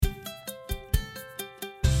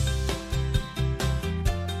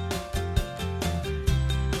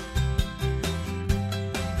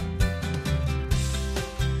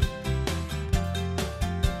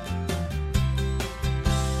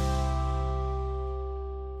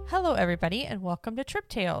Hello, everybody, and welcome to Trip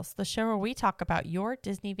Tales, the show where we talk about your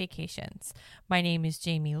Disney vacations. My name is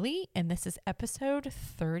Jamie Lee, and this is episode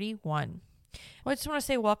 31. I just want to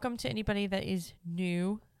say welcome to anybody that is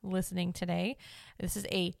new listening today. This is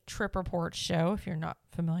a trip report show, if you're not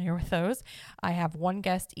familiar with those. I have one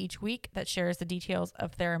guest each week that shares the details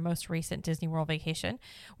of their most recent Disney World vacation.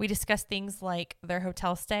 We discuss things like their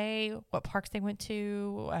hotel stay, what parks they went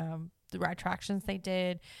to, the attractions they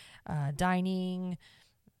did, dining,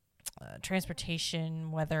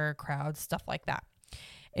 transportation, weather, crowds, stuff like that.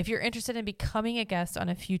 If you're interested in becoming a guest on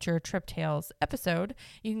a future Trip Tales episode,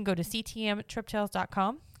 you can go to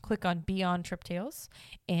ctmtriptales.com, click on Beyond Trip Tales,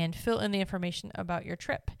 and fill in the information about your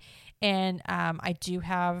trip. And I do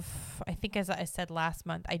have, I think as I said last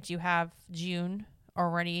month, I do have June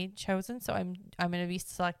already chosen, so I'm going to be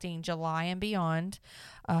selecting July and beyond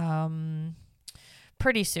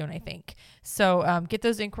pretty soon, I think. So get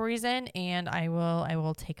those inquiries in, and I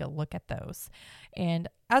will take a look at those. And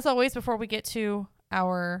as always, before we get to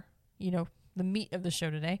our, the meat of the show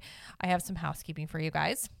today, I have some housekeeping for you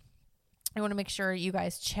guys. I want to make sure you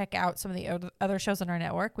guys check out some of the other shows on our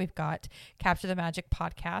network. We've got Capture the Magic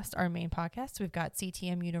podcast, our main podcast. We've got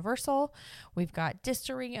CTM Universal. We've got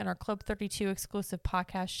Distery and our Club 32 exclusive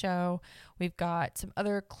podcast show. We've got some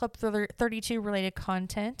other Club 32 related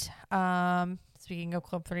content. Speaking of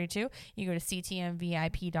Club 32, you go to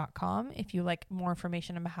ctmvip.com. If you like more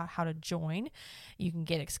information about how to join, you can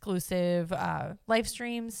get exclusive live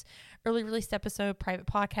streams, early released episode, private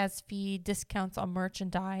podcast feed, discounts on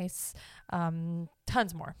merchandise,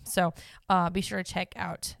 tons more. So be sure to check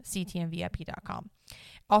out ctmvip.com.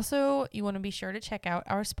 Also, you want to be sure to check out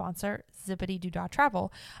our sponsor, Zippity Doo Dah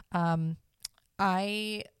Travel.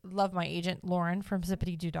 I love my agent, Lauren from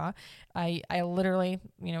Zippity Doo Dah. I literally,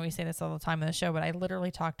 we say this all the time on the show, but I literally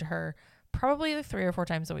talk to her probably like 3 or 4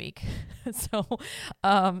 times a week. So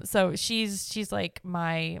she's like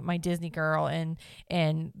my Disney girl,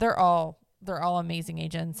 and they're all amazing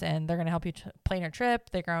agents, and they're going to help you plan your trip.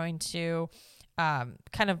 They're going to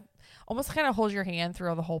kind of hold your hand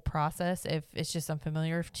through the whole process if it's just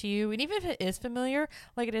unfamiliar to you. And even if it is familiar,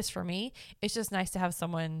 like it is for me, it's just nice to have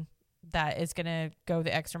someone that is going to go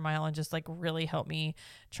the extra mile and just like really help me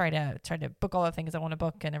try to book all the things I want to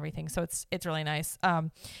book and everything. So it's really nice. And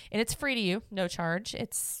it's free to you, no charge.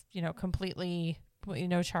 It's, completely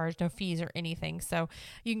no charge, no fees or anything. So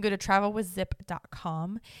you can go to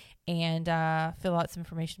travelwithzip.com and fill out some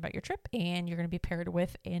information about your trip, and you're going to be paired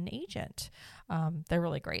with an agent. They're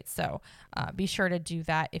really great. So be sure to do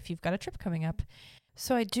that if you've got a trip coming up.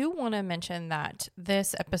 So I do want to mention that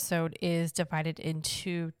this episode is divided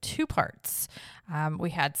into 2 parts.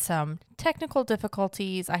 We had some technical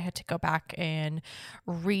difficulties. I had to go back and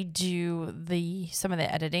redo some of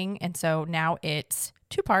the editing. And so now it's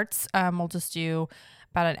 2 parts. We'll just do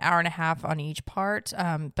about an hour and a half on each part.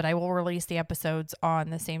 But I will release the episodes on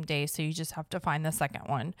the same day. So you just have to find the second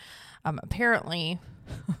one. Apparently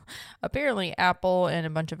Apple and a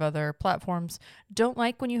bunch of other platforms don't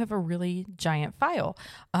like when you have a really giant file.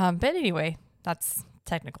 But anyway, that's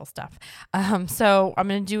technical stuff. So I'm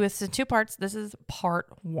going to do this in 2 parts. This is part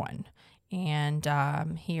 1.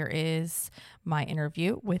 And here is my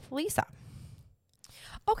interview with Lisa.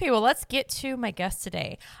 Okay, well, let's get to my guest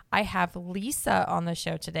today. I have Lisa on the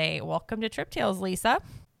show today. Welcome to Trip Tales, Lisa.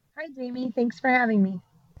 Hi, Jamie. Thanks for having me.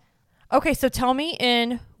 Okay, so tell me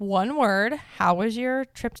in one word, how was your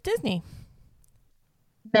trip to Disney?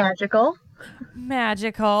 Magical.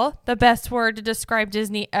 Magical. The best word to describe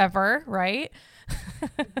Disney ever, right?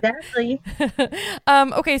 Exactly.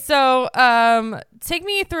 Okay, so take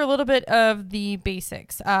me through a little bit of the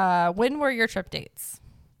basics. When were your trip dates?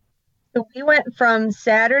 So we went from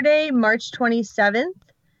Saturday, March 27th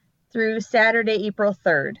through Saturday, April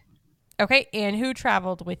 3rd. Okay, and who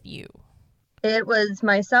traveled with you? It was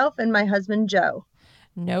myself and my husband, Joe.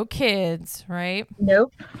 No kids, right?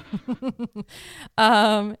 Nope.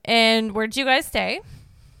 And where'd you guys stay?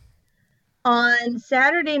 On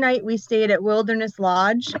Saturday night, we stayed at Wilderness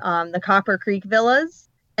Lodge, the Copper Creek Villas.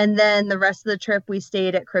 And then the rest of the trip, we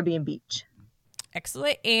stayed at Caribbean Beach.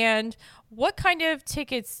 Excellent. And what kind of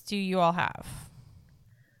tickets do you all have?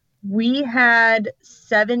 We had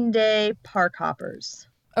 7-day park hoppers.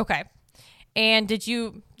 Okay. And did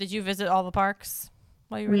you visit all the parks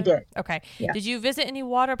while you were We there? did. Okay. Yeah. Did you visit any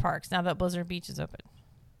water parks now that Blizzard Beach is open?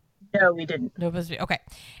 No, we didn't. No Blizzard Beach. Okay.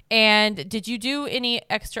 And did you do any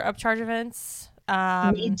extra upcharge events?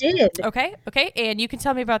 We did. Okay. And you can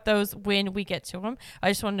tell me about those when we get to them. I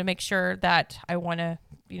just wanted to make sure that I want to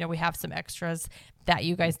we have some extras that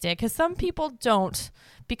you guys did, because some people don't,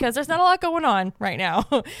 because there's not a lot going on right now.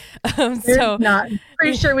 So not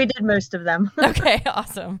pretty sure we did most of them. Okay,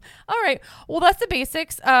 awesome. All right. Well, that's the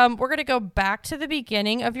basics. We're going to go back to the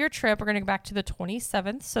beginning of your trip. We're going to go back to the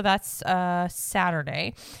 27th. So that's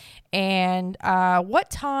Saturday. And what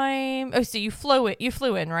time? Oh, so you flew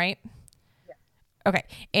in, right? Yeah. Okay.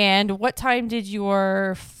 And what time did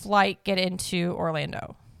your flight get into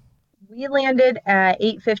Orlando? We landed at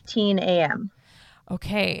 8:15 a.m.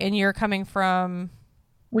 Okay. And you're coming from?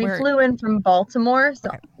 We flew in from Baltimore. So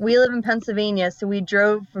okay. We live in Pennsylvania. So we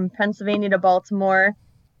drove from Pennsylvania to Baltimore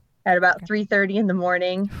at about 3:30 in the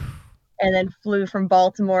morning, and then flew from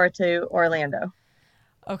Baltimore to Orlando.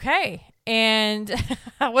 Okay. And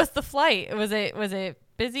how was the flight? Was it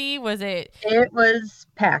busy? It was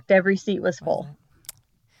packed. Every seat was full.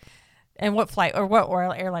 And what flight or what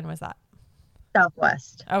airline was that?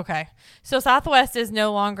 Southwest. Okay. So Southwest is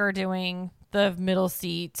no longer doing the middle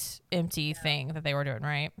seat empty thing that they were doing,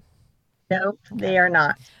 right? Nope, they are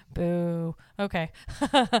not. Boo. Okay.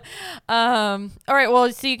 All right.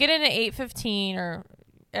 Well, so you get in at 8:15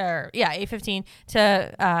 8:15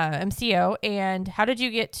 to MCO. And how did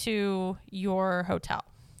you get to your hotel?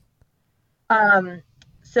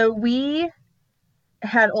 So we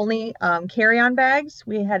had only carry-on bags.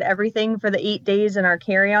 We had everything for the 8 days in our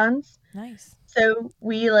carry-ons. Nice. So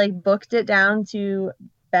we booked it down to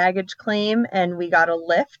baggage claim, and we got a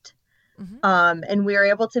lift. Mm-hmm. And we were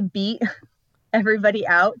able to beat everybody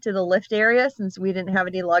out to the lift area since we didn't have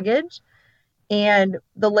any luggage. And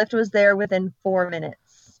the lift was there within 4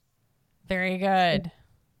 minutes. Very good.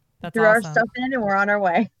 That's Threw awesome. our stuff in, and we're on our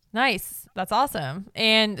way. Nice. That's awesome.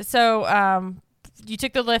 And so you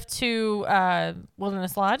took the lift to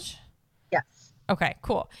Wilderness Lodge? Yes. Okay,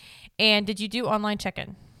 cool. And did you do online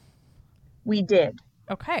check-in? We did.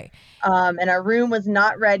 Okay. And our room was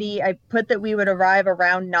not ready. I put that we would arrive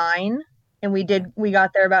around 9, and we did. We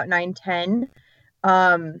got there about 9:10.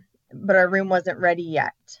 But our room wasn't ready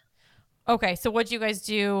yet. Okay. So what did you guys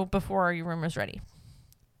do before your room was ready?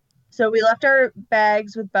 So we left our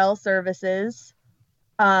bags with Bell Services.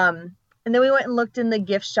 And then we went and looked in the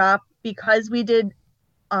gift shop because we did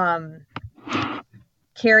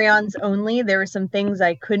carry-ons only. There were some things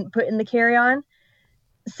I couldn't put in the carry-on.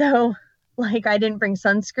 So I didn't bring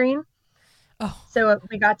sunscreen. Oh. So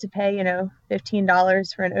we got to pay,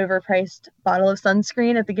 $15 for an overpriced bottle of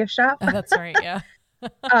sunscreen at the gift shop. Oh, that's right. Yeah.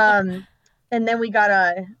 And then we got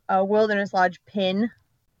a Wilderness Lodge pin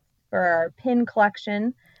for our pin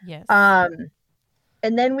collection. Yes.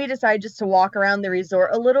 And then we decided just to walk around the resort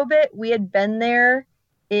a little bit. We had been there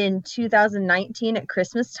in 2019 at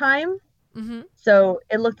Christmas time. Mm-hmm. So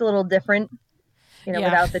it looked a little different,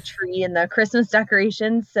 without the tree and the Christmas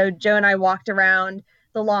decorations. So Joe and I walked around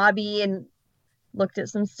the lobby and looked at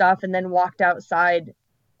some stuff, and then walked outside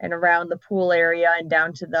and around the pool area and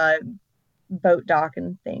down to the boat dock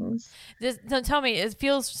and things. Don't tell me, it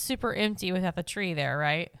feels super empty without the tree there,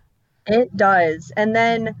 right? It does. And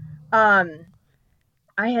then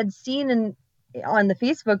I had seen on the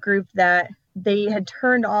Facebook group that they had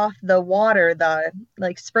turned off the water, the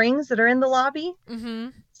springs that are in the lobby. Mm-hmm.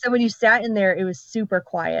 So when you sat in there, it was super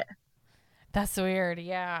quiet. That's weird.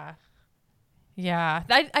 Yeah. Yeah.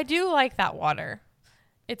 I do like that water.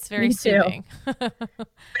 It's very soothing. But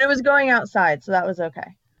it was going outside, so that was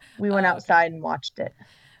okay. We went outside and watched it.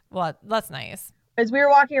 Well, that's nice. As we were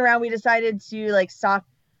walking around, we decided to stop.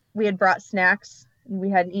 We had brought snacks. We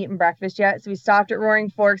hadn't eaten breakfast yet. So we stopped at Roaring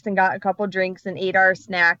Forks and got a couple drinks and ate our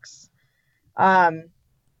snacks. And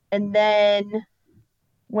then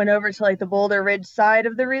went over to the Boulder Ridge side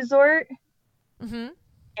of the resort. Mm-hmm.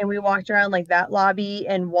 And we walked around that lobby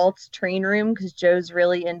and Walt's train room, because Joe's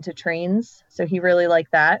really into trains. So he really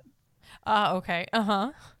liked that. Okay.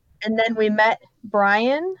 Uh-huh. And then we met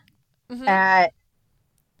Brian at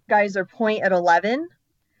Geyser Point at 11.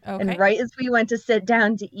 Okay. And right as we went to sit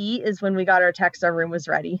down to eat is when we got our text our room was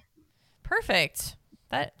ready. Perfect.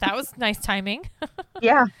 That was nice timing.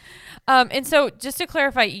 Yeah. And so just to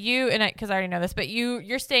clarify, you and I, because I already know this, but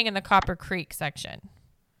you're staying in the Copper Creek section.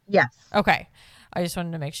 Yes. Okay. I just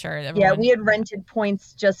wanted to make sure that we had rented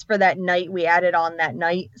points just for that night. We added on that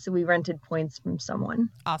night, so we rented points from someone.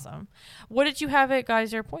 Awesome. What did you have at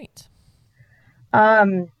Geyser Point?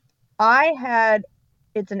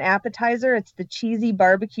 It's an appetizer. It's the cheesy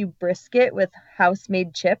barbecue brisket with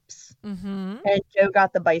house-made chips. Mm-hmm. And Joe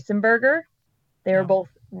got the bison burger. They were both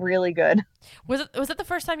really good. Was it the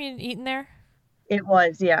first time you'd eaten there? It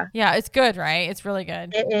was, yeah. Yeah, it's good, right? It's really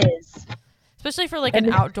good. It is. Especially for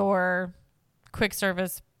an outdoor quick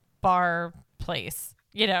service bar place.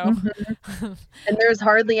 you know. Mm-hmm. And there's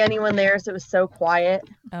hardly anyone there, so it was so quiet.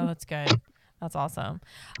 Oh, that's good. That's awesome.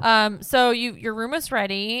 So your room was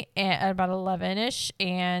ready at about 11ish,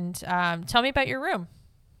 and tell me about your room.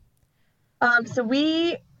 So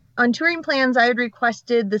we on touring plans, I had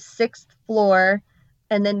requested the 6th floor,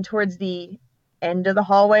 and then towards the end of the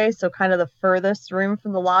hallway, so kind of the furthest room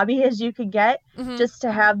from the lobby as you could get, Mm-hmm. just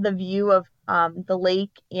to have the view of the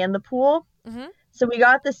lake and the pool. Mm-hmm. So we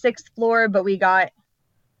got the 6th floor, but we got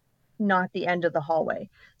not the end of the hallway.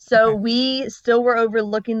 So Okay. we still were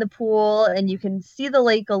overlooking the pool, and you can see the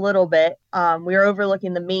lake a little bit. We were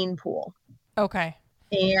overlooking the main pool, Okay.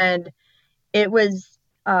 and it was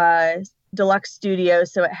deluxe studio,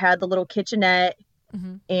 so it had the little kitchenette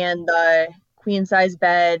Mm-hmm. and the queen size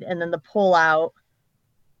bed, and then the pull out,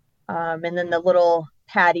 and then the little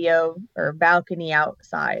patio or balcony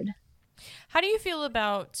outside. How do you feel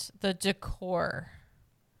about the decor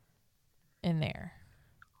in there?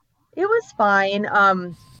 It was fine.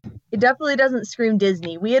 It definitely doesn't scream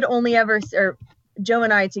Disney. We had only ever, or Joe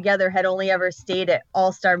and I together had only ever stayed at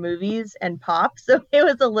All Star Movies and Pop, so it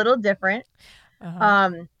was a little different.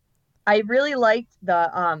 Uh-huh. I really liked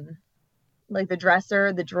the like the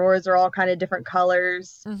dresser. The drawers are all kind of different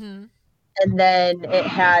colors. Mm-hmm. And then it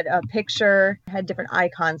had a picture, had different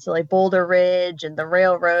icons, so like Boulder Ridge and the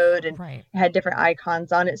railroad, and Right. it had different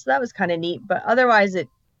icons on it. So that was kind of neat. But otherwise, it,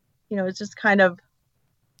 it's just kind of,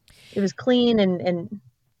 it was clean and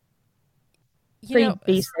pretty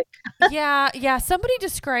basic. Yeah. Somebody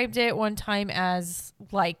described it one time as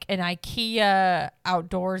like an IKEA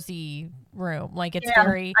outdoorsy room. Like it's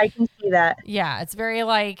very, I can see that. yeah, it's very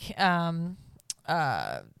like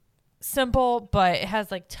simple, but it has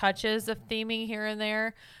like touches of theming here and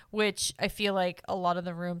there, which I feel like a lot of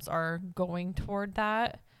the rooms are going toward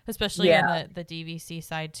that, especially in the DVC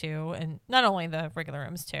side too, and not only the regular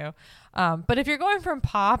rooms too. But if you're going from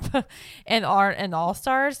Pop and Art and All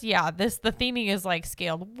Stars, the theming is like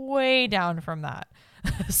scaled way down from that.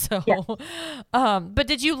 So, but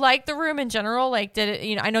did you like the room in general? Like, did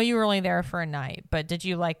it, I know you were only there for a night, but did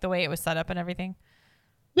you like the way it was set up and everything?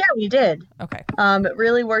 Yeah, we did. Okay. It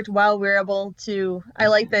really worked well. We were able to, I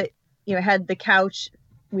like that, it had the couch.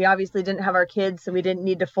 We obviously didn't have our kids, so we didn't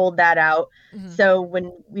need to fold that out. Mm-hmm. So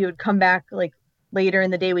when we would come back, like later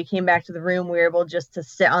in the day, we came back to the room, we were able just to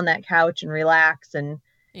sit on that couch and relax. And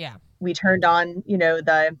we turned on,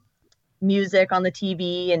 the music on the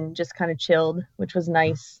TV and just kind of chilled, which was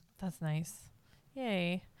nice. That's nice.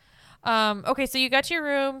 Yay. Okay, so you got to your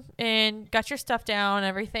room and got your stuff down and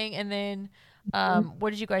everything, and then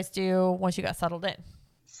what did you guys do once you got settled in?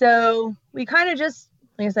 So we kind of just,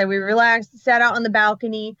 like I said, we relaxed, sat out on the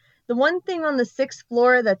balcony. The one thing on the 6th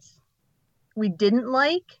floor we didn't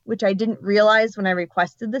like, which I didn't realize when I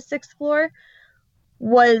requested the 6th floor,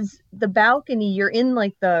 was the balcony. You're in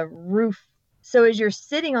like the roof. So as you're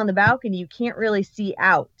sitting on the balcony, you can't really see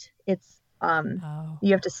out. It's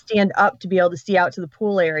you have to stand up to be able to see out to the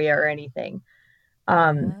pool area or anything.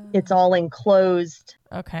 It's all enclosed.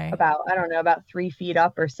 Okay. About 3 feet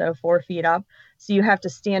up or so, 4 feet up. So you have to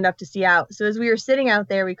stand up to see out. So as we were sitting out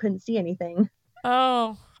there, we couldn't see anything.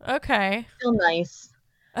 Oh, okay. Still nice.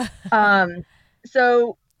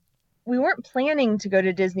 So we weren't planning to go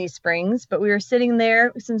to Disney Springs, but we were sitting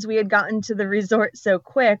there since we had gotten to the resort so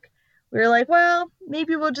quick. We were like, well,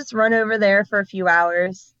 maybe we'll just run over there for a few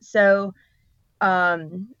hours. So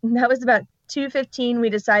that was about 2:15. We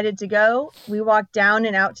decided to go. We walked down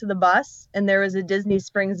and out to the bus, and there was a Disney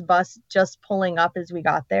Springs bus just pulling up as we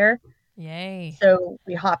got there. Yay. So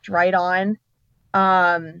we hopped right on.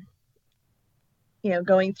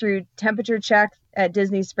 Going through temperature check at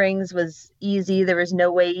Disney Springs was easy. There was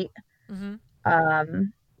no wait. Mm-hmm.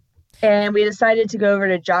 And we decided to go over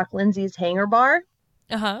to Jock Lindsay's Hangar Bar.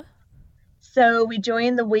 Uh-huh. So we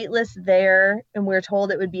joined the wait list there, and we were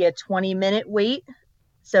told it would be a 20-minute wait.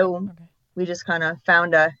 So we just kind of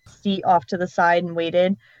found a seat off to the side and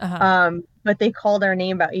waited. But they called our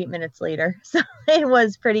name about 8 minutes later. So it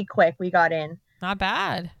was pretty quick. We got in. Not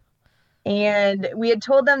bad. And we had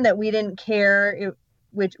told them that we didn't care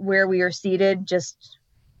where we were seated, just,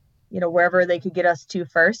 wherever they could get us to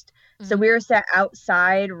first. Mm-hmm. So we were sat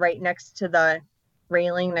outside right next to the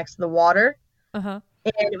railing, next to the water. Uh-huh.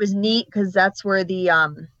 And it was neat because that's where the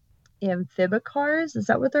amphibicars, is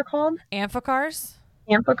that what they're called? Amphicars?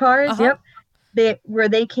 Amphicars, uh-huh. Yep. Where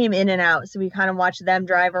they came in and out. So we kind of watched them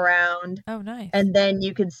drive around. Oh, nice. And then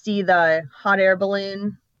you could see the hot air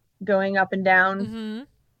balloon going up and down. Mm-hmm.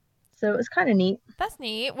 So it was kind of neat. That's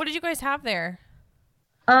neat. What did you guys have there?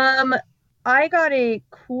 I got a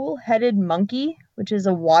Cool-Headed Monkey, which is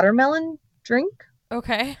a watermelon drink.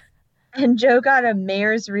 Okay. And Joe got a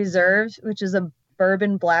Mayor's Reserve, which is a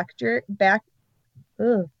bourbon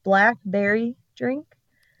blackberry drink.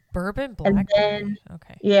 Bourbon And blackberry. then,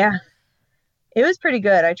 Okay. yeah, it was pretty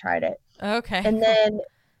good. I tried it. Okay. And then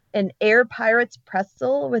an Air Pirates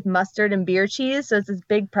pretzel with mustard and beer cheese. So it's this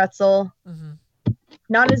big pretzel,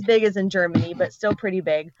 not as big as in Germany, but still pretty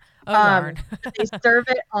big. Oh, darn. They serve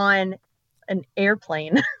it on an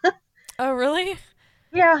airplane. Oh, really?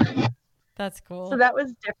 Yeah. That's cool. So that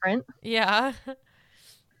was different. Yeah.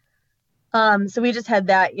 So we just had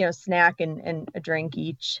that, snack and a drink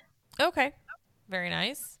each. Okay. Very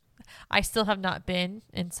nice. I still have not been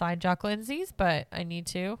inside Jock Lindsay's, but I need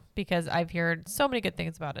to because I've heard so many good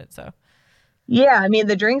things about it. So yeah, I mean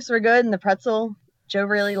the drinks were good and the pretzel, Joe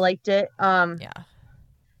really liked it. yeah.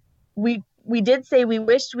 We did say we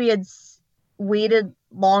wished we had waited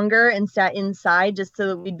longer and sat inside just so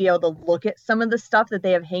that we'd be able to look at some of the stuff that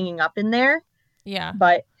they have hanging up in there. Yeah.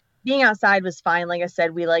 But being outside was fine. Like I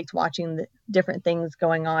said, we liked watching the different things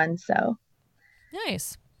going on. So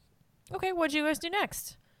nice. Okay, what'd you guys do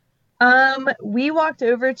next? We walked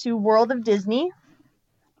over to World of Disney,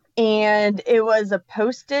 and it was a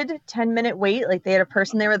posted 10-minute wait. Like they had a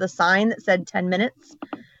person there with a sign that said 10 minutes,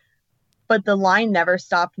 but the line never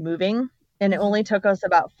stopped moving, and it only took us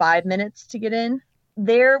about 5 minutes to get in.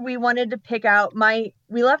 There, we wanted to pick out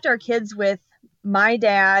we left our kids with my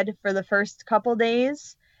dad for the first couple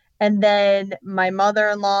days, and then my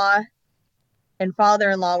mother-in-law and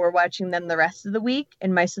father-in-law were watching them the rest of the week,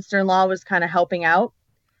 and my sister-in-law was kind of helping out.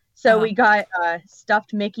 So we got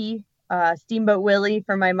stuffed Mickey, Steamboat Willie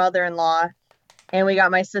for my mother-in-law, and we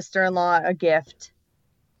got my sister-in-law a gift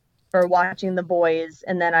for watching the boys,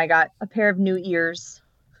 and then I got a pair of new ears.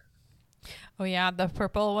 Oh yeah, the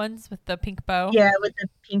purple ones with the pink bow. Yeah, with the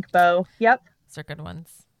pink bow. Yep. Those are good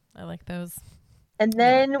ones. I like those. And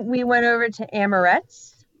then we went over to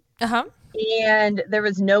Amorette's. Uh-huh. And there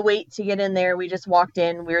was no wait to get in there. We just walked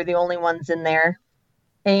in. We were the only ones in there.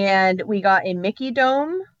 And we got a Mickey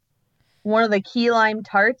Dome, one of the key lime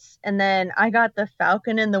tarts, and then I got the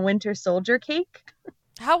Falcon and the Winter Soldier cake.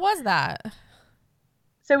 How was that?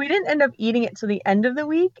 So we didn't end up eating it till the end of the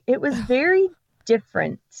week. It was very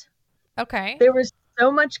different. Okay. There was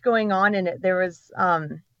so much going on in it. There was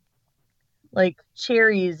like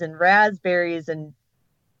cherries and raspberries and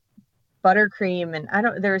buttercream,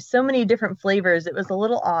 and there were so many different flavors. It was a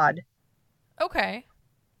little odd. Okay.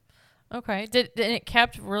 Did it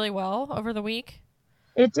kept really well over the week?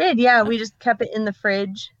 It did, yeah. We just kept it in the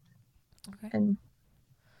fridge. Okay. And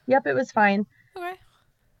yep, it was fine. Okay.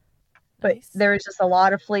 But nice. There was just a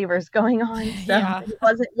lot of flavors going on. So Yeah.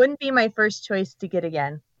 It wouldn't be my first choice to get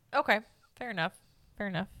again. Okay. Fair enough.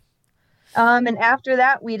 And after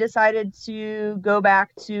that, we decided to go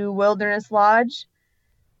back to Wilderness Lodge.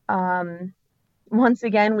 Once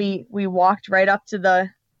again, we walked right up to the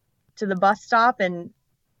bus stop, and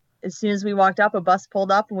as soon as we walked up, a bus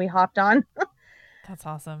pulled up and we hopped on. That's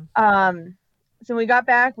awesome. So we got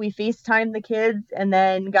back, we FaceTimed the kids, and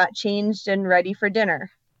then got changed and ready for dinner.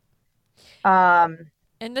 And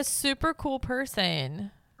this super cool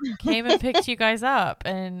person came and picked you guys up,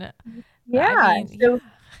 and yeah,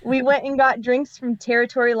 we went and got drinks from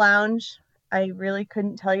Territory Lounge. I really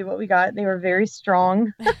couldn't tell you what we got. They were very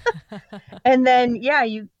strong. And then, yeah,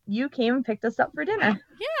 you came and picked us up for dinner.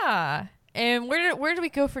 Yeah. And where did we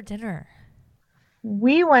go for dinner?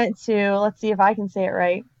 We went to, let's see if I can say it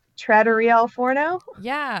right, Trattoria al Forno.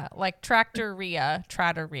 Yeah, like Trattoria.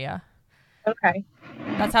 Okay.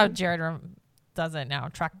 That's how Jared does it now.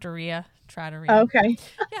 Trattoria. Okay.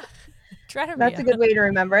 Yeah. Trattoria. That's a good way to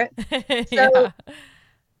remember it. Yeah.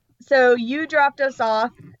 So you dropped us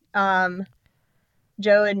off,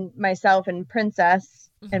 Joe and myself and Princess,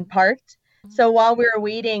 and parked. So while we were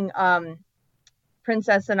waiting,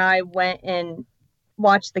 Princess and I went and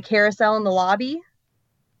watched the carousel in the lobby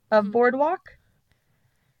of Boardwalk.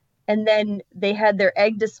 And then they had their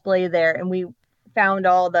egg display there, and we found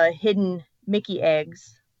all the hidden Mickey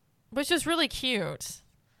eggs. Which is really cute.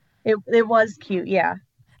 It was cute, yeah.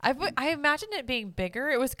 I imagined it being bigger.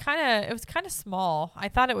 It was kind of small. I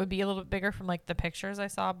thought it would be a little bit bigger from like the pictures I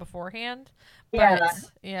saw beforehand. But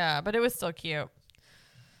but it was still cute.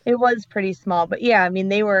 It was pretty small, but yeah, I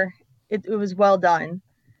mean it was well done.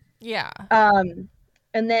 Yeah. And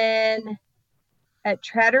then at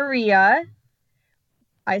Trattoria,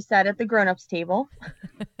 I sat at the grown-ups table.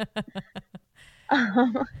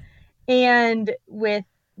 And with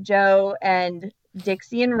Joe and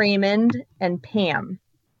Dixie and Raymond and Pam.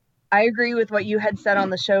 I agree with what you had said on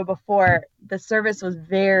the show before. The service was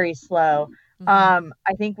very slow.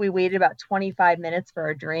 I think we waited about 25 minutes for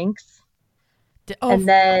our drinks. And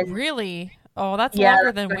then really? Oh, that's Yeah,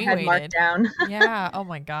 longer that's than what I we had marked waited. down. Yeah. Oh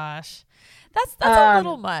my gosh. That's a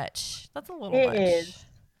little much. That's a little It much. is.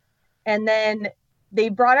 And then they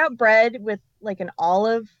brought out bread with like an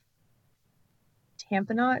olive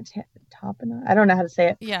tapenade. I don't know how to say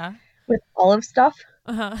it. Yeah. With olive stuff.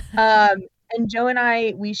 Uh-huh. And Joe and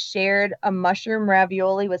I, we shared a mushroom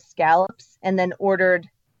ravioli with scallops and then ordered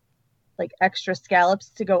like extra scallops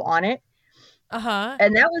to go on it. Uh-huh.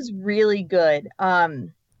 And that was really good.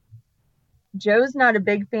 Joe's not a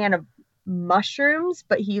big fan of mushrooms,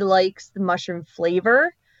 but he likes the mushroom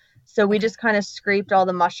flavor. So we Okay. just kind of scraped all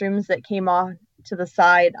the mushrooms that came off to the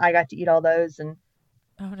side. I got to eat all those, and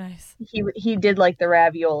Oh, nice. he did like the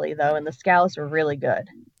ravioli though, and the scallops were really good.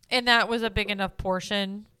 And that was a big enough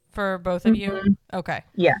portion for both of you? Mhm. Okay.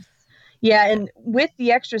 Yes. Yeah, and with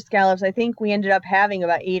the extra scallops, I think we ended up having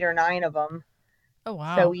about 8 or 9 of them. Oh, So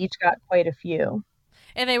wow. we each got quite a few.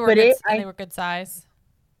 And they were But good it and I they were good size.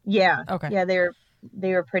 yeah, Okay. yeah,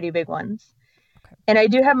 they were pretty big ones. Okay. And I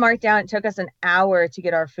do have marked down it took us an hour to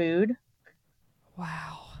get our food.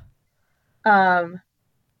 Wow.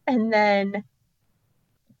 And then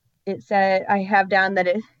it said I have down that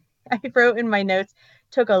it I wrote in my notes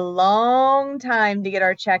took a long time to get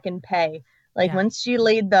our check and pay. Like Yeah. once she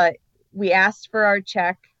we asked for our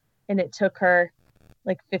check and it took her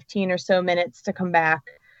like 15 or so minutes to come back.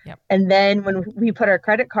 Yep. And then when we put our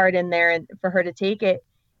credit card in there and for her to take it,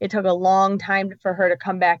 it took a long time for her to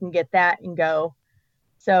come back and get that and go.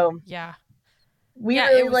 So Yeah. we Yeah,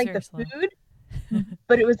 it really was liked very the slow. food,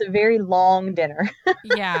 but it was a very long dinner.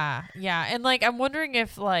 Yeah. Yeah. And like I'm wondering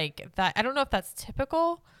if like that I don't know if that's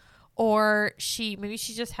typical or maybe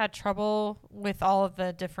she just had trouble with all of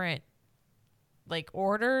the different like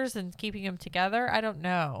orders and keeping them together. I don't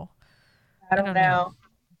know. I don't know.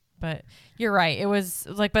 But you're right. It was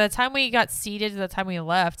like by the time we got seated to the time we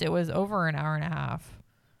left, it was over an hour and a half.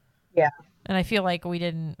 Yeah. And I feel like we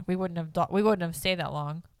wouldn't have stayed that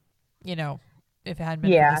long, you know, if it hadn't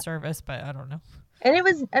been for Yeah. the service, but I don't know. And it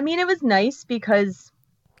was nice because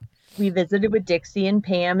we visited with Dixie and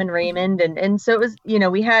Pam and Raymond and so it was,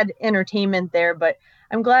 we had entertainment there, but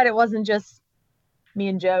I'm glad it wasn't just me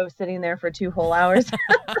and Joe sitting there for 2 whole hours.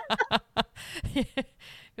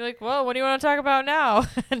 You're like, well, what do you want to talk about now?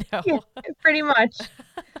 No. Yeah, pretty much.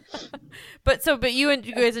 But you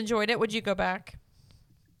guys enjoyed it. Would you go back?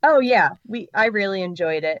 Oh yeah, I really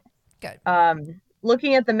enjoyed it. Good.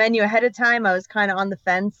 Looking at the menu ahead of time, I was kind of on the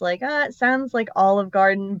fence, like, it sounds like Olive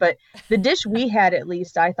Garden, but the dish we had at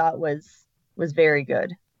least I thought was very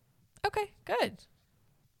good. Okay, good.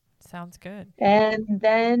 Sounds good. And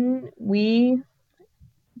then we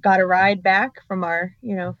got a ride back from our,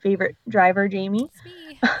 favorite driver, Jamie. It's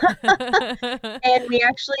me. And we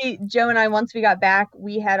actually, Joe and I, once we got back,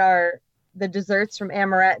 we had the desserts from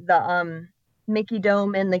Amaret, the Mickey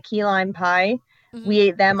Dome and the key lime pie. Mm-hmm. We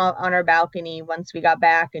ate them on our balcony once we got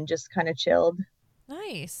back and just kind of chilled.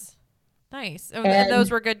 Nice. And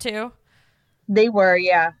those were good too? They were,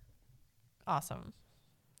 yeah. Awesome.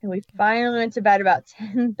 And we finally went to bed about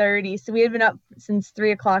 10:30. So we had been up since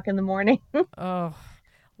 3:00 in the morning. Oh,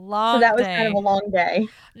 long So that was day. kind of a long day.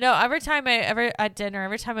 No, every time at dinner,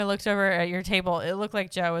 every time I looked over at your table, it looked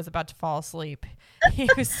like Joe was about to fall asleep. He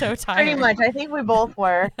was so tired. Pretty much. I think we both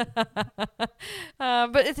were.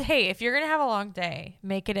 But hey, if you're going to have a long day,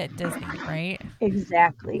 make it at Disney, right?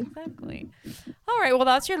 Exactly. All right. Well,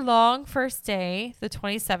 that's your long first day, the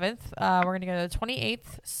 27th. We're going to go to the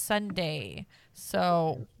 28th, Sunday.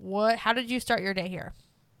 So how did you start your day here?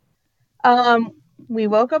 We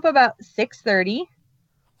woke up about 6:30.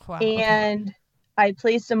 Wow. And I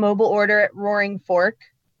placed a mobile order at Roaring Fork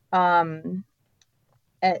at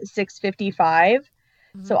 6:55.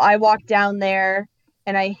 Mm-hmm. So I walked down there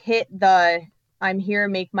and I hit the I'm here,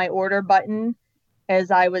 make my order button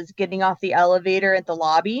as I was getting off the elevator at the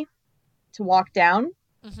lobby to walk down.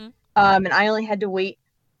 Mm-hmm. And I only had to wait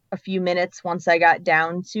a few minutes once I got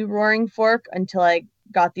down to Roaring Fork until I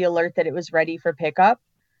got the alert that it was ready for pickup.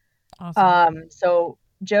 Awesome. So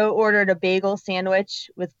Joe ordered a bagel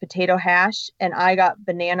sandwich with potato hash, and I got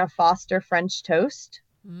banana Foster French toast.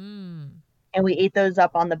 And we ate those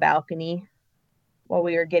up on the balcony while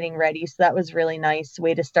we were getting ready. So that was really nice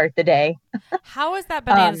way to start the day. How was that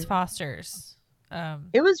bananas Foster's?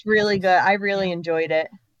 It was really good. I really enjoyed it.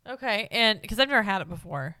 Okay. And because I've never had it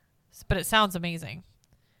before, but it sounds amazing.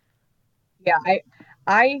 Yeah.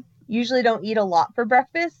 I usually don't eat a lot for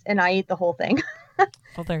breakfast, and I ate the whole thing.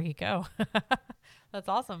 Well, there you go. That's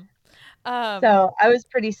awesome. So I was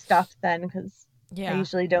pretty stuffed then because I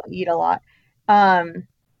usually don't eat a lot.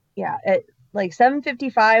 At like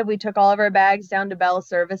 7:55, we took all of our bags down to Bell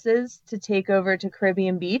Services to take over to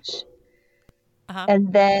Caribbean Beach. Uh-huh.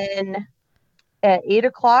 And then at 8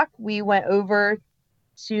 o'clock, we went over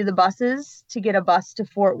to the buses to get a bus to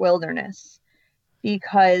Fort Wilderness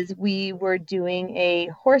because we were doing a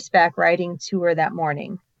horseback riding tour that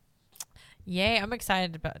morning. Yay, I'm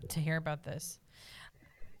excited to hear about this.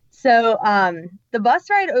 So the bus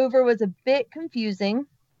ride over was a bit confusing.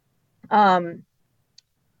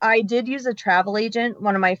 I did use a travel agent,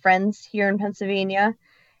 one of my friends here in Pennsylvania,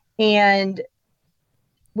 and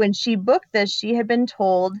when she booked this, she had been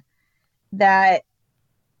told that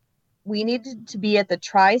we needed to be at the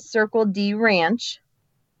Tri-Circle D Ranch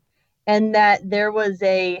and that there was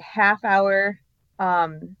a half-hour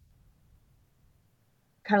kind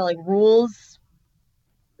of like rules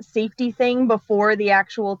safety thing before the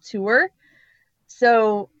actual tour.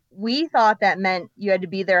 So we thought that meant you had to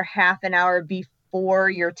be there half an hour before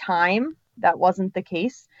your time. That wasn't the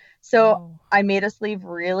case. So I made us leave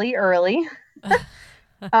really early.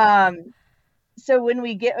 So when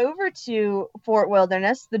we get over to Fort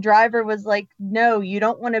Wilderness, the driver was like, no, you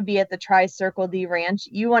don't want to be at the Tri-Circle D Ranch.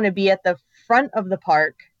 You want to be at the front of the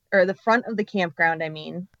park, or the front of the campground, I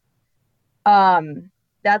mean.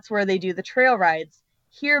 That's where they do the trail rides.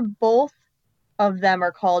 Here, both of them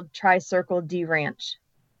are called Tri-Circle D Ranch.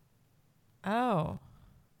 Oh,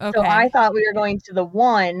 okay. So I thought we were going to the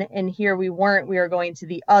one, and here we weren't. We were going to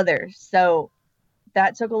the other. So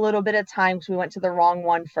that took a little bit of time because we went to the wrong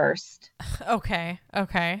one first. Okay.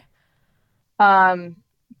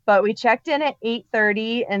 But we checked in at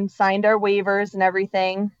 8:30 and signed our waivers and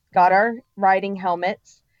everything, got our riding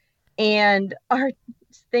helmets, and our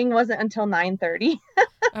thing wasn't until 9:30.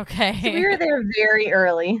 Okay. So we were there very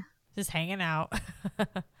early. Just hanging out.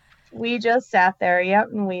 We just sat there,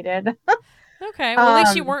 and waited. Okay. Well, at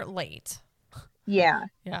least you weren't late. Yeah.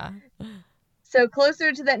 Yeah. So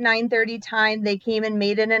closer to that 9:30 time, they came and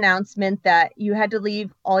made an announcement that you had to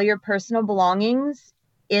leave all your personal belongings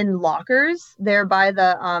in lockers there by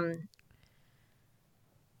the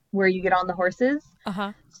where you get on the horses.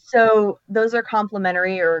 Uh-huh. So those are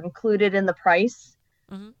complimentary or included in the price.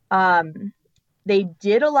 Mm-hmm. They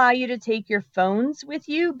did allow you to take your phones with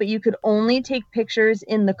you, but you could only take pictures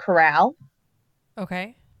in the corral.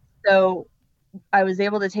 Okay. So I was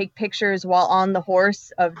able to take pictures while on the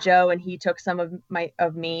horse of Joe, and he took some of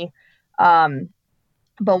me.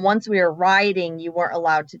 But once we were riding, you weren't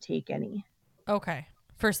allowed to take any. Okay.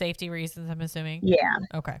 For safety reasons, I'm assuming. Yeah.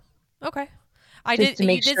 Okay. Just to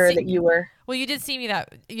make sure that you were. Well, you did see me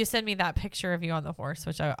you sent me that picture of you on the horse,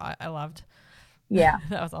 which I loved. Yeah.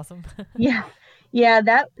 That was awesome. Yeah.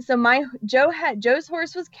 So Joe's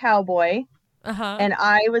horse was Cowboy. Uh-huh. And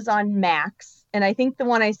I was on Max. And I think the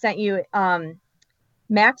one I sent you,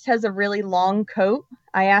 Max has a really long coat.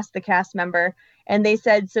 I asked the cast member, and they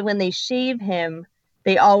said, so when they shave him,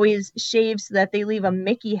 they always shave so that they leave a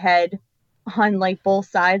Mickey head on like both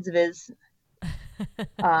sides of his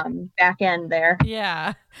back end there.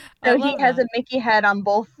 Yeah. So he has a Mickey head on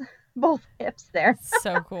both hips there.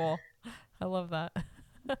 So cool. I love that.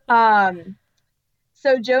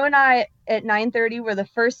 So Joe and I at 9:30 were the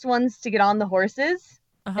first ones to get on the horses,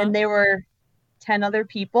 and there were 10 other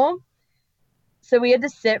people. So we had to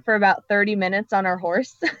sit for about 30 minutes on our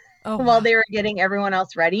horse while they were getting everyone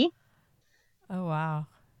else ready. Oh, wow.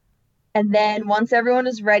 And then once everyone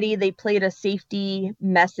was ready, they played a safety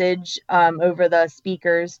message over the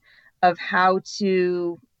speakers of how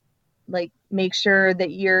to like make sure that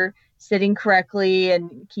you're sitting correctly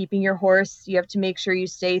and keeping your horse. You have to make sure you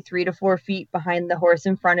stay 3 to 4 feet behind the horse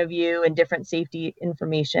in front of you, and different safety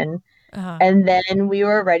information. And then we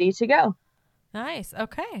were ready to go. Nice.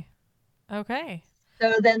 Okay.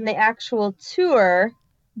 So then the actual tour,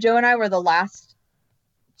 Joe and I were the last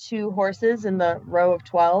 2 horses in the row of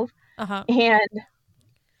 12. And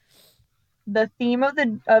the theme of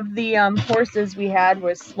the horses we had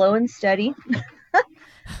was slow and steady.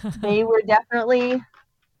 They were definitely,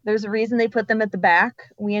 there's a reason they put them at the back.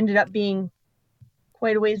 We ended up being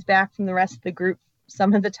quite a ways back from the rest of the group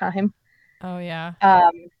some of the time. Oh, yeah.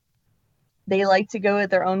 They like to go at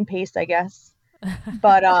their own pace, I guess.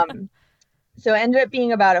 But so it ended up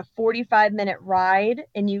being about a 45-minute ride,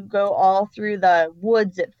 and you go all through the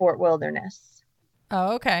woods at Fort Wilderness.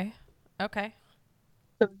 Oh, okay.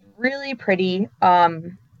 So really pretty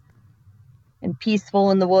and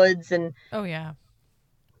peaceful in the woods. And oh, yeah.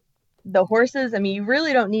 The horses, I mean, you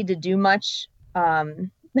really don't need to do much.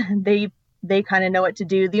 They kind of know what to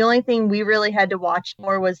do. The only thing we really had to watch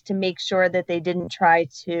for was to make sure that they didn't try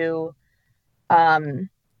to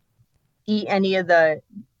eat any of the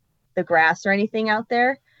grass or anything out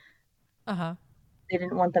there. They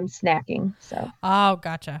didn't want them snacking. So. Oh,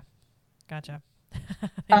 gotcha.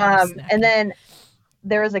 And then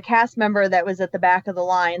there was a cast member that was at the back of the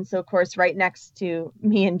line. So, of course, right next to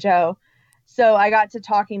me and Joe. So I got to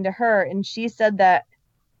talking to her, and she said that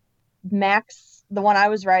Max, the one I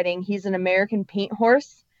was riding, he's an American paint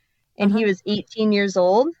horse, and he was 18 years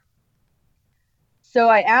old. So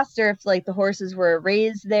I asked her if like the horses were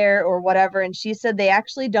raised there or whatever, and she said they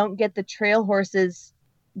actually don't get the trail horses.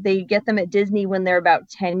 They get them at Disney when they're about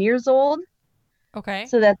 10 years old. Okay.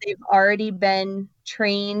 So that they've already been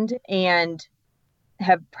trained and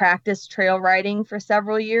have practiced trail riding for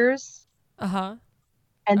several years. Uh-huh.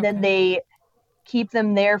 And then they keep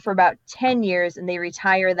them there for about 10 years and they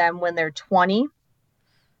retire them when they're 20.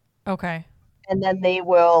 Okay. And then they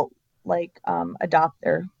will like adopt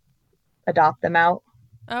them out.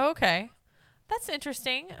 Oh, okay. That's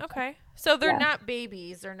interesting. Okay. So they're not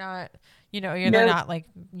babies. They're not, they're not like,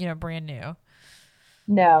 brand new.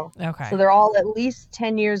 No. Okay. So they're all at least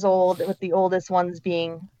 10 years old, with the oldest ones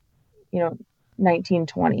being, 19,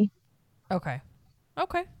 20. Okay.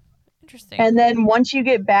 Okay. Interesting. And then once you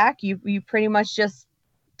get back, you pretty much just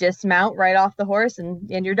dismount right off the horse and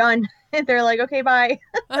you're done. They're like, okay, bye.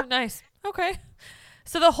 Oh, nice. Okay.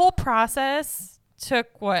 So the whole process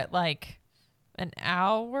took what, like an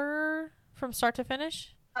hour from start to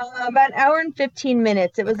finish? About an hour and 15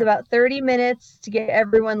 minutes. It was about 30 minutes to get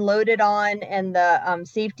everyone loaded on and the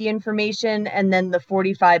safety information, and then the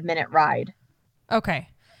 45-minute ride. Okay.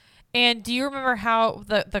 And do you remember how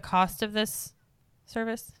the cost of this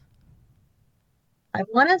service? I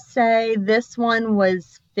want to say this one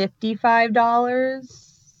was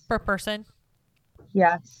 $55 per person.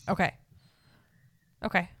 Yes. Okay.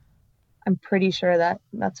 Okay. I'm pretty sure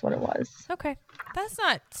that's what it was. Okay. That's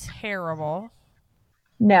not terrible.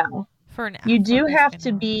 No. For an hour. You do have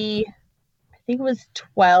to be, I think it was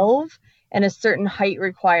 12 and a certain height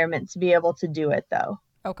requirement to be able to do it, though.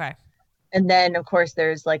 Okay. And then, of course,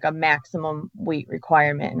 there's like a maximum weight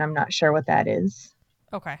requirement, and I'm not sure what that is.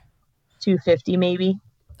 Okay. 250 maybe.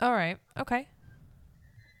 All right. Okay.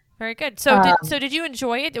 Very good. So did you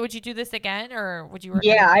enjoy it? Would you do this again, or would you?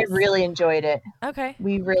 Yeah, I really enjoyed it. Okay.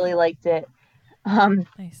 We really liked it.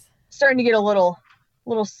 Nice. Starting to get a little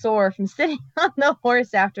sore from sitting on the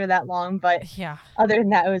horse after that long, but yeah. Other than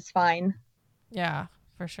that, it was fine. Yeah,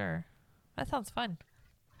 for sure. That sounds fun.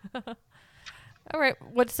 All right.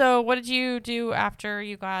 What did you do after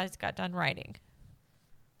you guys got done riding?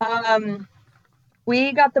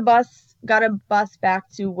 We got a bus back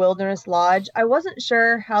to Wilderness Lodge. I wasn't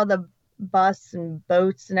sure how the bus and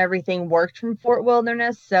boats and everything worked from Fort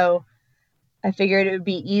Wilderness, so I figured it would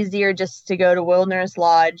be easier just to go to Wilderness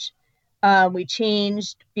Lodge. We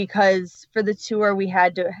changed because for the tour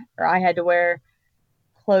I had to wear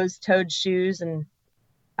closed-toed shoes, and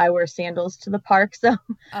I wear sandals to the park, so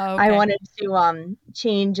I wanted to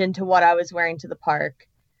change into what I was wearing to the park.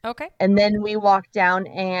 Okay. And then we walked down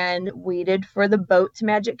and waited for the boat to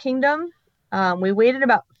Magic Kingdom. We waited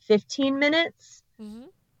about 15 minutes. Mm-hmm.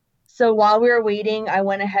 So while we were waiting, I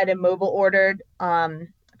went ahead and mobile ordered from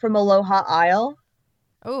Aloha Isle.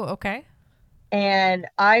 Oh, okay. And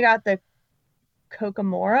I got the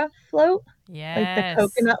Kokomora float. Yes. Like the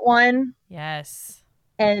coconut one. Yes.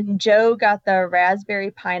 And Joe got the raspberry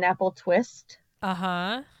pineapple twist.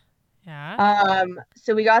 Uh-huh. Yeah.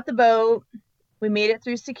 So we got the boat. We made it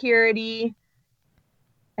through security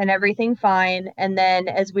and everything fine. And then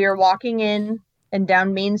as we were walking in and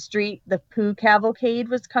down Main Street, the Pooh cavalcade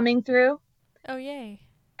was coming through. Oh, yay.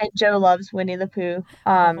 And Joe loves Winnie the Pooh.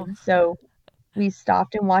 So we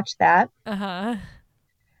stopped and watched that. Uh-huh.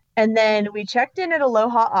 And then we checked in at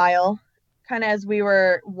Aloha Isle, kind of as we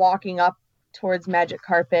were walking up towards Magic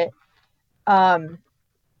Carpet.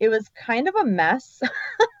 It was kind of a mess.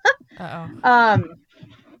 Uh-oh.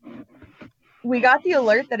 We got the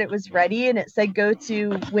alert that it was ready, and it said go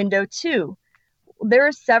to window 2. There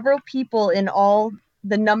were several people in all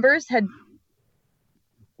the numbers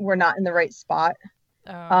were not in the right spot.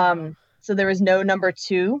 Oh. So there was no number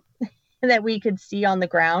 2 that we could see on the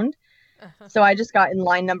ground. Uh-huh. So I just got in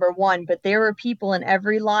line number 1, but there were people in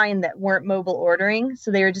every line that weren't mobile ordering.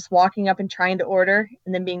 So they were just walking up and trying to order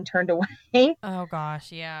and then being turned away. Oh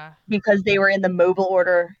gosh, yeah. Because they were in the mobile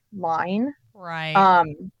order line. Right.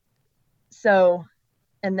 So,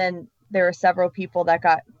 and then there were several people that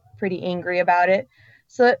got pretty angry about it.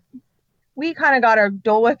 So we kind of got our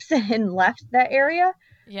Dole Whips and left that area.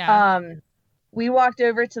 Yeah. We walked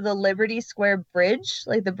over to the Liberty Square Bridge,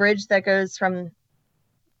 like the bridge that goes from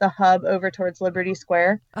the hub over towards Liberty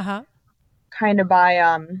Square. Uh-huh. Kind of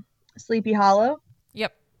by Sleepy Hollow.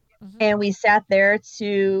 Yep. Mm-hmm. And we sat there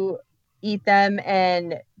to eat them,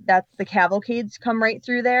 and that's the cavalcades come right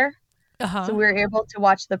through there. Uh-huh. So we were able to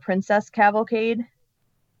watch the Princess Cavalcade.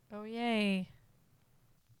 Oh, yay.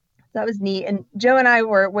 That was neat. And Joe and I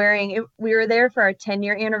were wearing it. We were there for our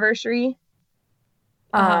 10-year anniversary.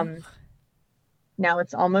 Uh-huh. Now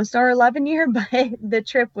it's almost our 11-year, but the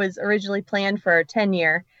trip was originally planned for our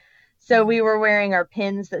 10-year. So Mhm. we were wearing our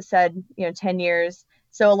pins that said, 10 years.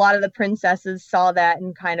 So a lot of the princesses saw that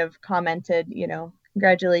and kind of commented,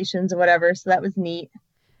 congratulations or whatever. So that was neat.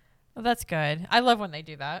 Well, that's good. I love when they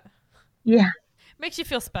do that. Yeah, Makes you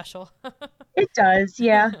feel special. it does.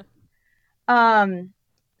 Yeah. Um,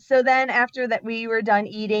 so then after that we were done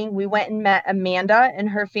eating, we went and met Amanda and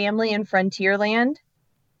her family in Frontierland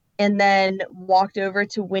and then walked over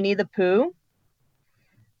to Winnie the Pooh.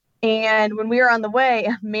 And when we were on the way,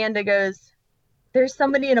 Amanda goes, "There's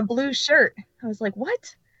somebody in a blue shirt." I was like,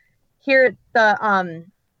 "What?" Here the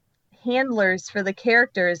handlers for the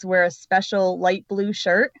characters wear a special light blue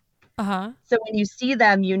shirt. Uh-huh. So when you see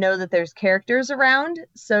them, you know that there's characters around.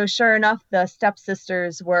 So sure enough, the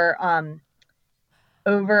stepsisters were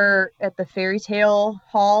over at the fairy tale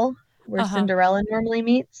hall where Uh-huh. Cinderella normally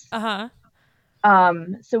meets. Uh-huh.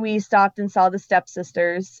 So we stopped and saw the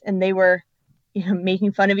stepsisters, and they were,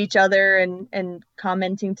 making fun of each other and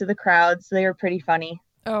commenting to the crowd. So they were pretty funny.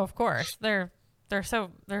 Oh, of course. They're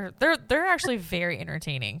actually very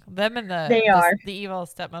entertaining. Them and They are. the evil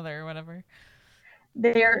stepmother or whatever.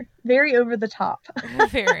 They're very over the top.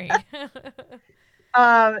 Very.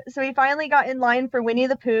 So we finally got in line for Winnie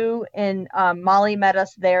the Pooh, and Molly met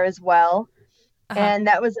us there as well. Uh-huh. And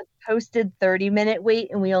that was a posted 30-minute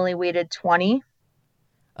wait, and we only waited 20,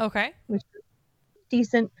 Okay. which was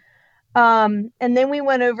decent. And then we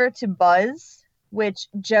went over to Buzz, which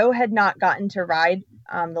Joe had not gotten to ride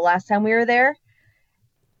the last time we were there.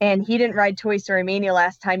 And he didn't ride Toy Story Mania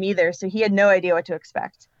last time either, so he had no idea what to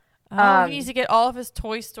expect. Oh, he needs to get all of his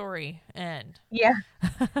Toy Story in. Yeah.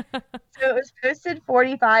 So it was posted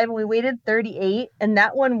 45 and we waited 38, and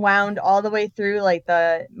that one wound all the way through like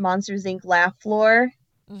the Monsters Inc. laugh floor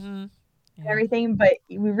Mm-hmm. and Yeah. everything, but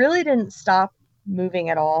we really didn't stop moving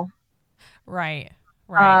at all. Right.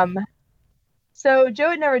 Right. Um, so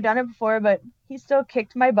Joe had never done it before, but he still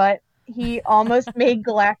kicked my butt. He almost made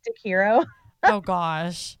Galactic Hero. Oh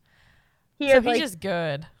gosh. He So had he's like just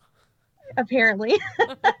good. apparently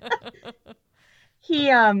he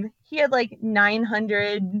had like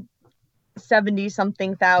 970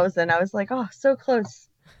 something thousand. I was like, oh, so close.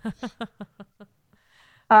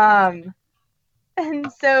 Um,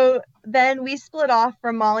 and so then we split off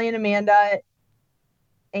from Molly and Amanda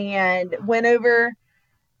and went over.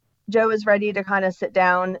 Joe was ready to kind of sit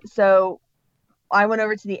down. So I went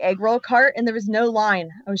over to the egg roll cart and there was no line.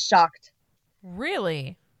 I was shocked.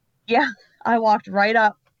 Really? Yeah, I walked right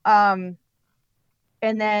up.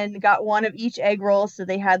 And then got one of each egg roll. So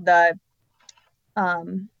they had the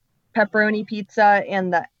pepperoni pizza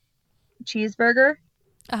and the cheeseburger.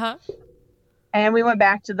 Uh-huh. And we went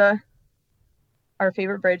back to our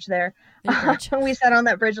favorite bridge there. Bridge. We sat on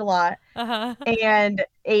that bridge a lot Uh-huh. and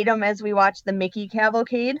ate them as we watched the Mickey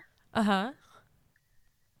cavalcade. Uh-huh.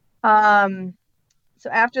 So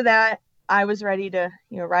after that, I was ready to,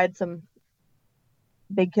 ride some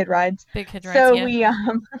big kid rides. Big kid rides, So yeah.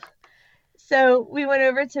 we went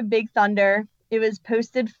over to Big Thunder. It was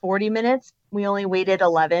posted 40 minutes. We only waited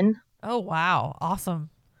 11. Oh wow. Awesome.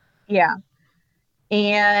 Yeah.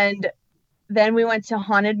 And then we went to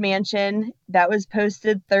Haunted Mansion. That was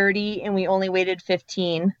posted 30 and we only waited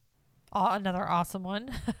 15. Another awesome one.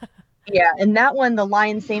 Yeah, and that one, the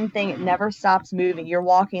line, same thing. It never stops moving. You're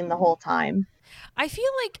walking the whole time. I feel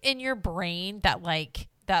like in your brain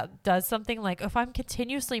that does something like if I'm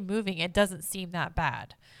continuously moving, it doesn't seem that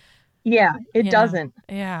bad. Yeah, it You know? doesn't.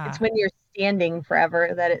 Yeah. It's when you're standing forever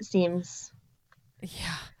that it seems.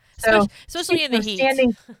 Yeah. So, Especially in the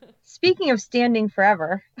heat. Speaking of standing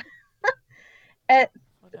forever, at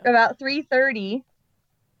about 3:30,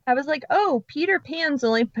 I was like, "Oh, Peter Pan's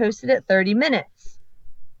only posted at 30 minutes."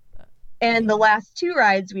 And the last two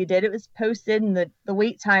rides we did, it was posted and the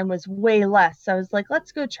wait time was way less. So I was like,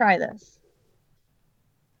 let's go try this.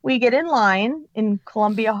 We get in line in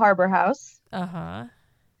Columbia Harbor House. Uh-huh.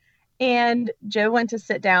 And Joe went to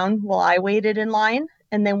sit down while I waited in line.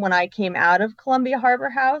 And then when I came out of Columbia Harbor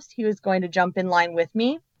House, he was going to jump in line with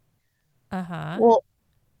me. Uh-huh. Well,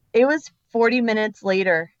 it was 40 minutes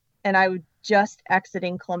later and I was just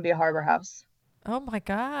exiting Columbia Harbor House. Oh my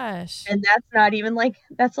gosh. And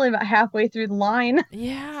that's only about halfway through the line.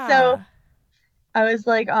 Yeah. So I was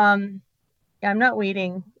like, yeah, I'm not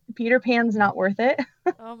waiting. Peter Pan's not worth it.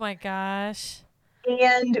 Oh my gosh.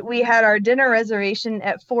 And we had our dinner reservation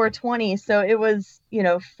at 4:20, so it was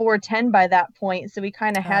 4:10 by that point, so we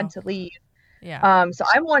kind of had to leave. Yeah. So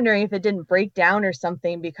I'm wondering if it didn't break down or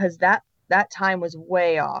something because that that time was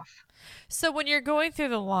way off. So when you're going through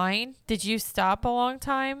the line, did you stop a long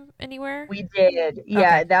time anywhere? We did. Yeah,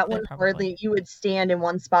 Okay, that then one probably. hardly, you would stand in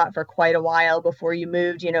one spot for quite a while before you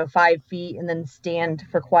moved, 5 feet and then stand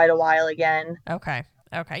for quite a while again. Okay.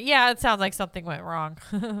 Okay. Yeah, it sounds like something went wrong.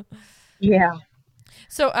 Yeah.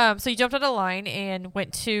 So you jumped on a line and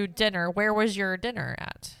went to dinner. Where was your dinner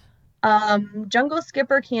at? Jungle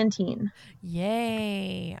Skipper Canteen.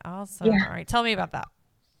 Yay. Awesome. Yeah. All right. Tell me about that.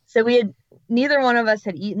 So neither one of us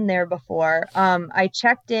had eaten there before. I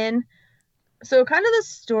checked in. So kind of the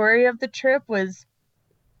story of the trip was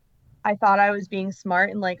I thought I was being smart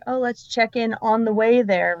and like, oh, let's check in on the way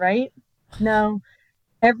there, right? No,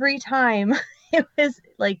 every time it was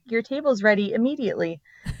like your table's ready immediately.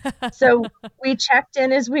 So we checked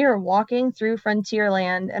in as we were walking through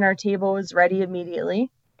Frontierland and our table was ready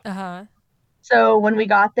immediately. Uh-huh. So when we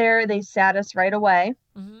got there, they sat us right away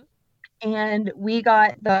Mm-hmm. and we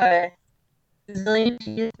got the Brazilian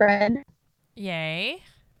cheese bread, Yay.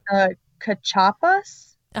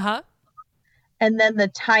 cachapas, Uh-huh. and then the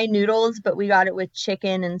Thai noodles, but we got it with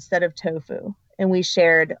chicken instead of tofu. And we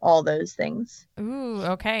shared all those things. Ooh,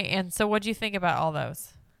 okay. And so what'd you think about all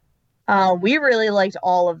those? We really liked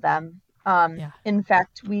all of them. Yeah. In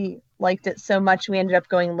fact, we liked it so much we ended up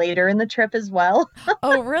going later in the trip as well.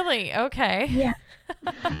 Oh, really? Okay. Yeah.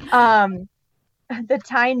 Um, the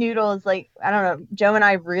Thai noodles, like, I don't know, Joe and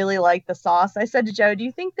I really like the sauce. I said to Joe, do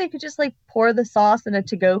you think they could just like pour the sauce in a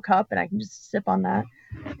to-go cup and I can just sip on that?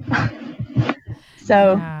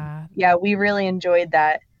 So, Yeah. yeah, we really enjoyed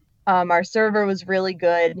that. Our server was really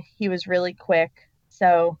good. He was really quick.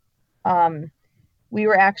 So, we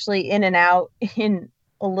were actually in and out in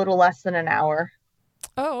a little less than an hour.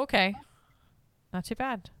 Oh, okay. Not too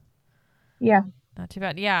bad. Yeah. Not too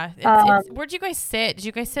bad. Yeah. Um, Where'd you guys sit? Did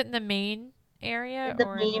you guys sit in the main area in the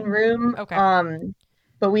or in main the room, Okay.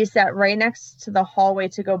 but we sat right next to the hallway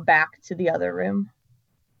to go back to the other room.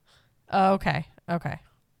 Oh, okay. Okay.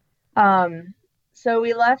 Um, so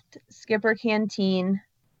we left Skipper Canteen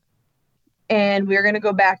and we were going to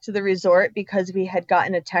go back to the resort because we had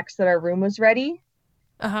gotten a text that our room was ready.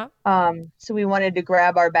 Uh-huh. So we wanted to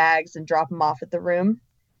grab our bags and drop them off at the room.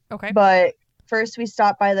 Okay. But first we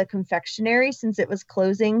stopped by the confectionery since it was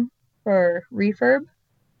closing for refurb.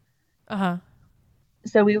 Uh-huh.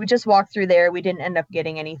 So we would just walk through there. We didn't end up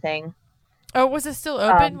getting anything. Oh, was it still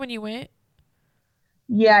open Um, when you went?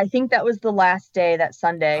 yeah, I think that was the last day, that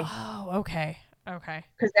Sunday. Oh, okay. Okay.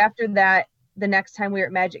 Because after that, the next time we were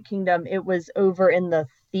at Magic Kingdom, it was over in the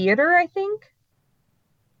theater, I think.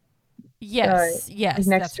 Yes. Like Yes,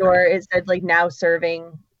 next that's door, right. it said like now serving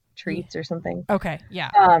Yeah. treats or something. Okay. Yeah.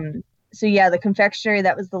 So yeah, the confectionery,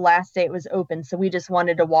 that was the last day it was open. So we just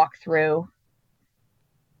wanted to walk through.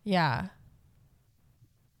 Yeah.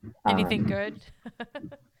 Anything Um, good?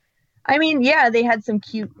 I mean, yeah, they had some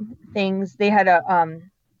cute things. They had a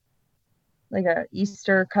like a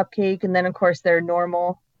Easter cupcake, and then of course their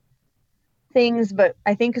normal things. But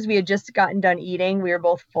I think because we had just gotten done eating, we were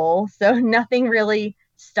both full, so nothing really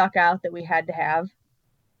stuck out that we had to have.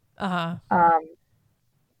 Uh-huh. Um,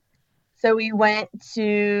 so we went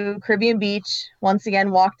to Caribbean Beach once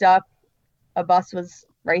again. Walked up, a bus was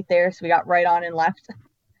right there, so we got right on and left.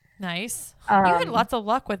 Nice. You had Um, lots of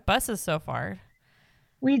luck with buses so far.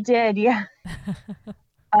 we did, yeah.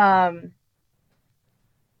 Um,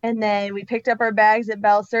 and then we picked up our bags at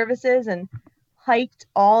Bell Services and hiked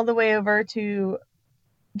all the way over to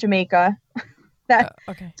Jamaica. That's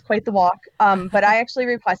Okay. quite the walk. But I actually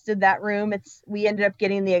requested that room. We ended up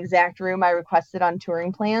getting the exact room I requested on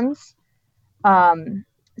touring plans. Um,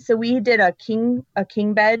 so we did a king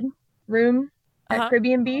bed room at Uh-huh.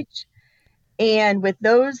 Caribbean Beach, and with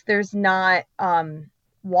those, there's not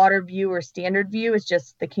water view or standard view. It's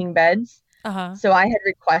just the king beds. Uh-huh. So I had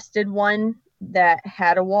requested one that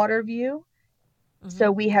had a water view. Mm-hmm.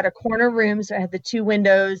 So we had a corner room, so it had the two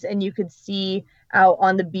windows, and you could see out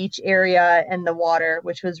on the beach area and the water,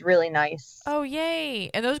 which was really nice. Oh,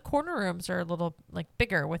 yay. And those corner rooms are a little like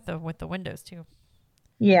bigger with the windows too.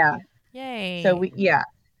 Yeah. So Yay. yeah,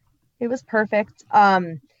 it was perfect.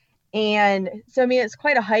 And so I mean, it's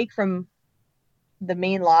quite a hike from the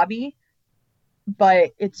main lobby,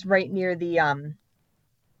 but it's right near the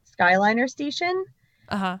Skyliner station.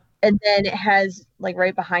 Uh-huh. And then it has like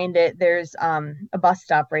right behind it, there's a bus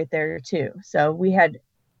stop right there too. So we had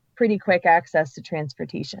pretty quick access to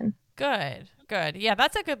transportation. Good. Good. Yeah,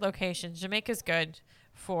 that's a good location. Jamaica's good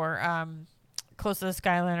for close to the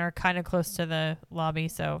skyline or kind of close to the lobby.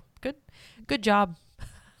 So good job.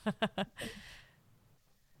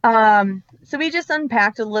 So we just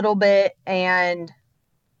unpacked a little bit and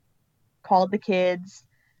called the kids.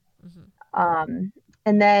 Hmm. Um,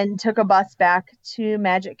 and then took a bus back to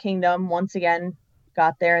Magic Kingdom. Once again,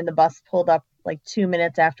 got there and the bus pulled up like 2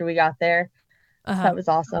 minutes after we got there. So Uh-huh. that was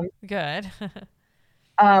awesome. Good.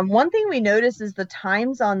 One thing we noticed is the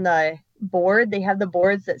times on the board. They have the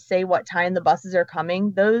boards that say what time the buses are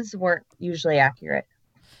coming. Those weren't usually accurate.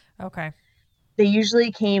 Okay. They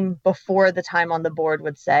usually came before the time on the board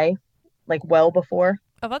would say, like well before.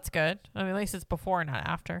 Oh, that's good. I mean, at least it's before, not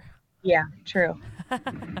after. Yeah, true.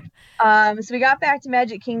 So we got back to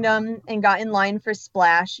Magic Kingdom and got in line for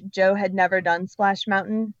Splash. Joe had never done Splash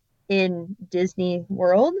Mountain in Disney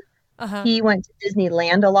World. Uh-huh. He went to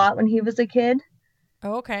Disneyland a lot when he was a kid.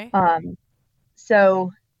 Oh, okay.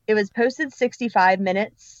 So it was posted 65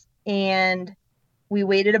 minutes and we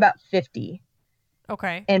waited about 50.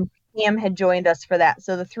 Okay. And Pam had joined us for that.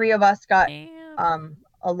 So the three of us got Damn.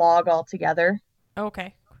 a log all together.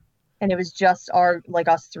 Okay. And it was just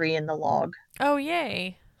us three in the log. Oh,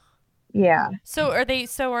 yay. Yeah. So are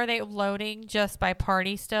they loading just by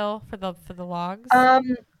party still for the logs?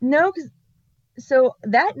 No, so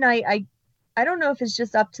that night I don't know if it's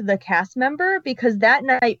just up to the cast member because that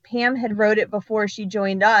night Pam had wrote it before she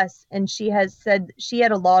joined us and she has said she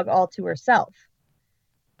had a log all to herself.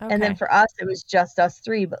 Okay. And then for us it was just us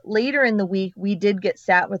three, but later in the week we did get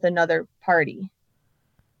sat with another party.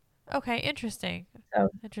 Okay, interesting. So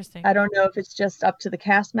Interesting. I don't know if it's just up to the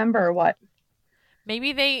cast member or what.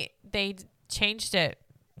 Maybe they changed it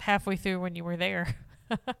halfway through when you were there.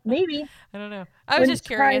 Maybe. I don't know. I was Wouldn't just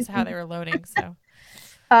curious surprise how me. they were loading. So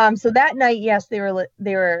So that night, yes, they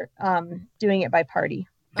were doing it by party.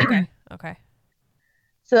 okay, okay,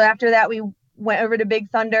 So after that, we went over to Big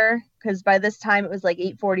Thunder because by this time it was like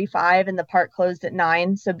 8:45 and the park closed at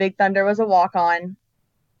 9. So Big Thunder was a walk on,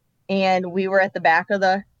 and we were at the back of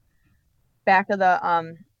the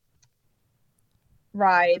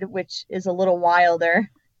ride, which is a little wilder,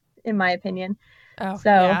 in my opinion. oh So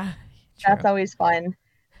yeah, true. that's always fun.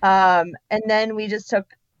 And then we just took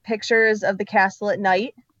pictures of the castle at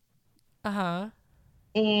night. Uh-huh.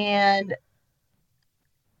 And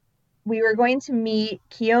we were going to meet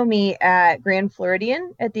Kiyomi at Grand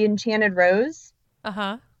Floridian at the Enchanted Rose.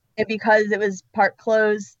 Uh-huh. And because it was park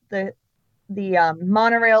closed, the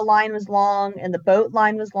monorail line was long and the boat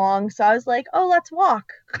line was long. So I was like, oh, let's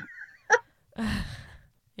walk.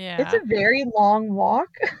 Yeah. It's a very long walk.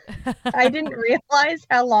 I didn't realize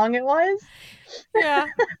how long it was. Yeah.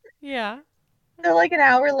 Yeah. So like an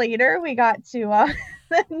hour later, we got to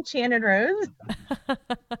the Enchanted Rose.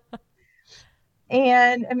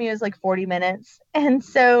 And I mean, it was like 40 minutes. And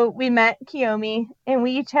so we met Kiyomi and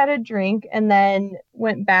we each had a drink and then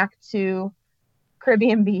went back to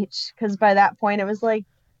Caribbean Beach because by that point it was like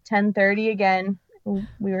 10:30 again.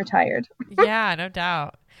 We were tired. Yeah, no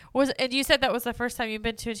doubt. And you said that was the first time you've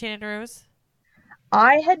been to Enchanted Rose?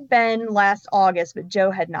 I had been last August, but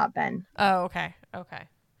Joe had not been. Oh, okay. Okay.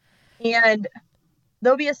 And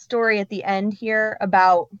there'll be a story at the end here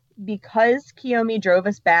about because Kiyomi drove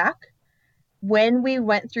us back. When we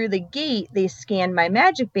went through the gate, they scanned my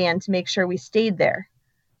Magic Band to make sure we stayed there.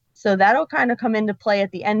 So that'll kind of come into play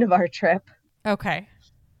at the end of our trip. Okay.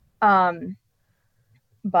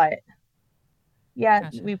 But yeah,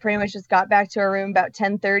 Gotcha. we pretty much just got back to our room about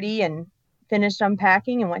 10:30 and finished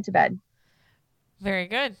unpacking and went to bed. Very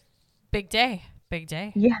good. Big day. Big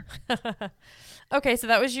day. Yeah. Okay, so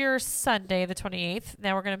that was your Sunday, the 28th.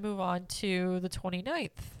 Now we're going to move on to the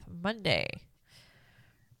 29th, Monday.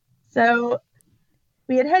 So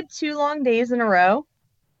we had 2 long days in a row,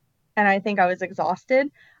 and I think I was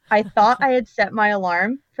exhausted. I thought I had set my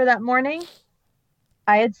alarm for that morning.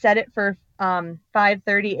 I had set it for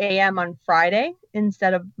 5:30 a.m. on Friday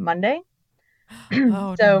instead of Monday.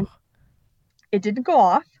 Oh, So no. it didn't go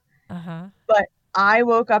off, Uh-huh. but I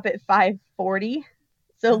woke up at 5:40.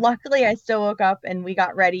 So luckily I still woke up and we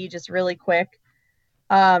got ready just really quick.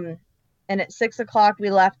 And at 6 o'clock we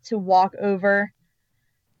left to walk over.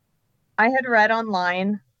 I had read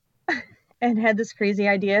online and had this crazy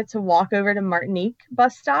idea to walk over to Martinique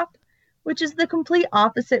bus stop, which is the complete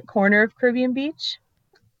opposite corner of Caribbean Beach.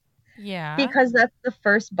 Yeah. Because that's the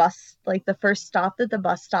first bus, like the first stop that the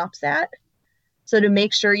bus stops at. So to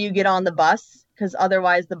make sure you get on the bus, because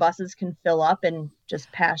otherwise the buses can fill up and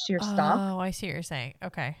just pass your stop. Oh, I see what you're saying.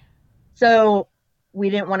 Okay. So we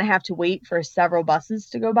didn't want to have to wait for several buses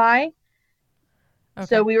to go by. Okay.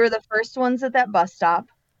 So we were the first ones at that bus stop.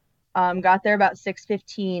 Got there about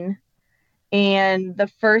 6:15, and the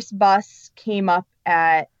first bus came up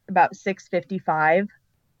at about 6:55.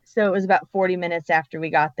 So it was about 40 minutes after we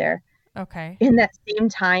got there. Okay. In that same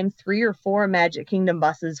time, 3 or 4 Magic Kingdom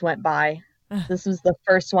buses went by. This was the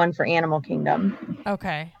first one for Animal Kingdom.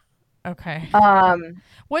 Okay. Okay. Um,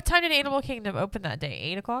 What time did Animal Kingdom open that day?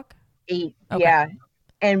 8 o'clock? 8, Okay. yeah.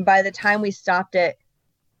 And by the time we stopped at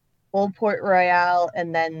Old Port Royale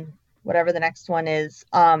and then whatever the next one is,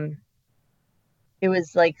 it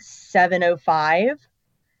was like 7:05.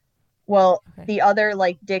 Well, Okay. the other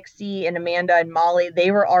like Dixie and Amanda and Molly,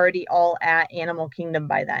 they were already all at Animal Kingdom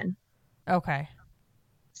by then. Okay.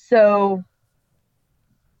 So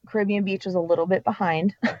Caribbean Beach was a little bit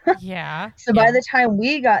behind. Yeah. So by Yeah. the time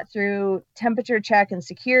we got through temperature check and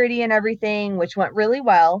security and everything, which went really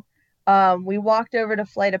well, we walked over to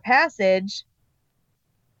Flight of Passage,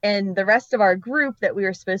 and the rest of our group that we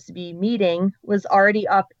were supposed to be meeting was already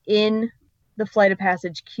up in the Flight of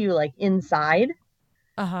Passage queue, like inside.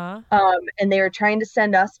 Uh-huh. And they were trying to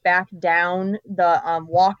send us back down the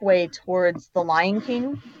walkway towards the Lion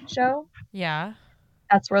King show. Yeah.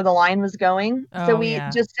 That's where the line was going. So Oh, we yeah.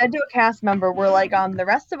 just said to a cast member, we're like, the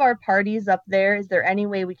rest of our party's up there. Is there any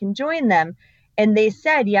way we can join them? And they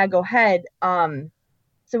said, yeah, go ahead.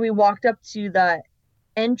 So we walked up to the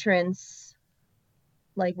entrance,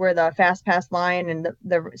 like where the fast pass line and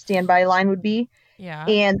the standby line would be. Yeah.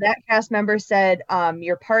 And that cast member said,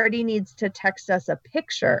 your party needs to text us a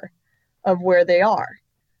picture of where they are.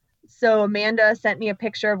 So Amanda sent me a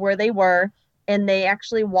picture of where they were, and they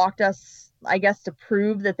actually walked us, I guess, to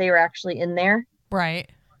prove that they were actually in there. Right.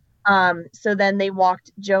 So then they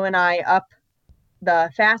walked Joe and I up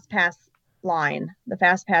the fast pass line, the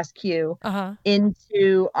fast pass queue, Uh-huh.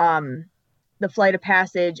 into the Flight of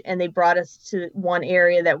Passage, and they brought us to one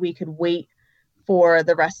area that we could wait for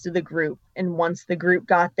the rest of the group. And once the group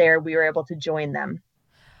got there, we were able to join them.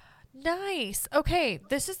 Nice. Okay.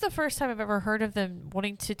 This is the first time I've ever heard of them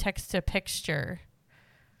wanting to text a picture.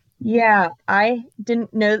 Yeah, I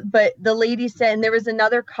didn't know, but the lady said, and there was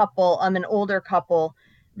another couple, an older couple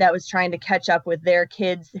that was trying to catch up with their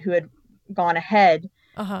kids who had gone ahead.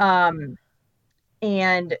 Uh-huh.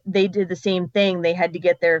 And they did the same thing. They had to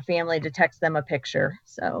get their family to text them a picture.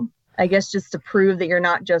 So I guess just to prove that you're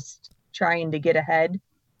not just trying to get ahead.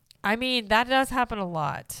 I mean, that does happen a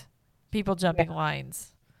lot. People jumping Yeah.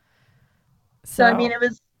 lines. So, I mean, it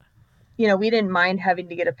was, we didn't mind having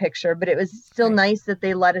to get a picture, but it was still Right. nice that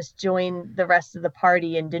they let us join the rest of the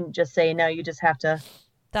party and didn't just say, no, you just have to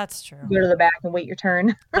That's true. go to the back and wait your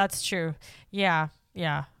turn. That's true. Yeah.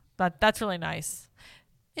 Yeah. That's really nice.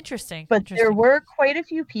 Interesting. But there Interesting. were quite a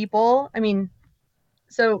few people. I mean,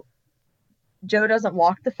 so Joe doesn't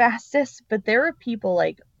walk the fastest, but there were people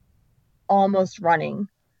like almost running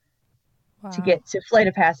to Wow. get to Flight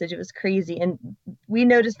of Passage. It was crazy. And we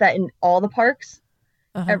noticed that in all the parks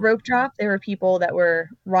Uh-huh. at Rope Drop, there were people that were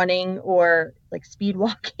running or like speed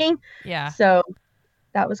walking. Yeah. So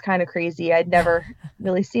that was kind of crazy. I'd never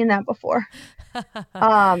really seen that before.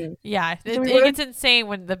 Um, Yeah. so It we rode, gets insane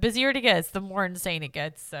when the busier it gets, the more insane it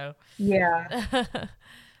gets. So. yeah.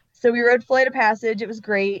 So we rode Flight of Passage. It was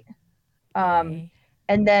great. Yay.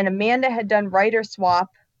 And then Amanda had done rider swap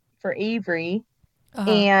for Avery. Uh-huh.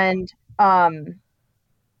 And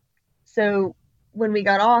so when we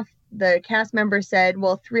got off, the cast member said,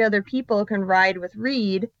 well, 3 other people can ride with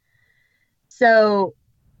Reed. So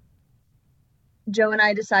Joe and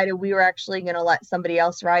I decided we were actually going to let somebody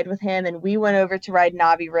else ride with him. And we went over to ride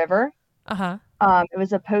Navi River. Uh-huh. It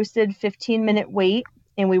was a posted 15-minute wait,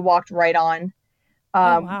 and we walked right on.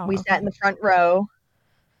 Oh, wow. We Okay. sat in the front row,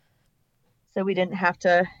 so we didn't have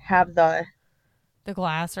to have the The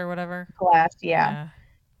glass or whatever. glass. Yeah.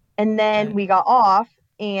 And then Good. we got off,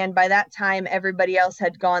 and by that time, everybody else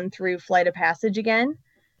had gone through Flight of Passage again.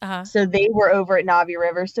 Uh-huh. So they were over at Navi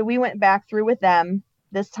River. So we went back through with them.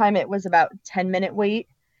 This time it was about 10-minute wait.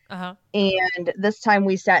 Uh-huh. And this time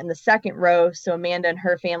we sat in the second row so Amanda and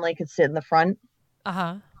her family could sit in the front.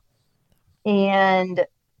 Uh-huh. And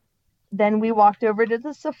then we walked over to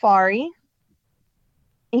the safari,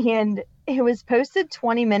 and it was posted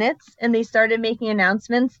 20 minutes, and they started making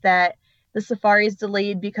announcements that the safari is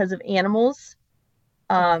delayed because of animals.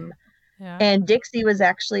 Yeah. And Dixie was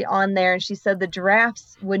actually on there, and she said the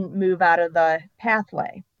giraffes wouldn't move out of the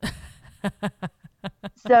pathway.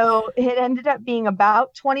 So it ended up being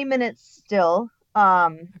about 20 minutes still.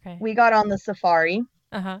 Okay. We got on the safari,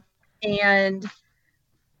 Uh-huh. and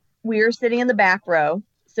we were sitting in the back row.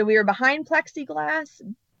 So we were behind plexiglass,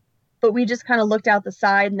 but we just kind of looked out the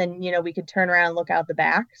side, and then, we could turn around and look out the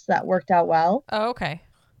back. So that worked out well. Oh, okay.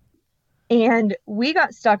 And we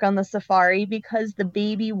got stuck on the safari because the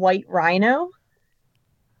baby white rhino,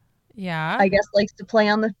 Yeah. I guess, likes to play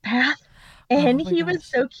on the path. And Oh my he was gosh.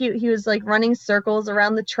 so cute. He was like running circles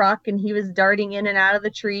around the truck, and he was darting in and out of the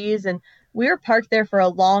trees. And we were parked there for a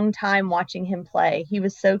long time watching him play. He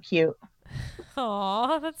was so cute.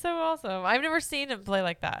 Aw, that's so awesome. I've never seen him play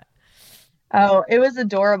like that. Oh, it was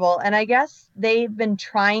adorable. And I guess they've been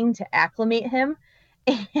trying to acclimate him.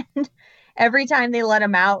 And every time they let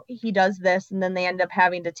him out, he does this. And then they end up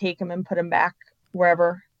having to take him and put him back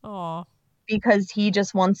wherever Oh, because he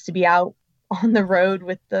just wants to be out on the road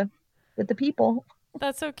with the people.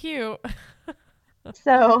 that's so cute.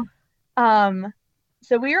 So, um,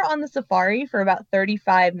 so we were on the safari for about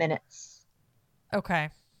 35 minutes Okay.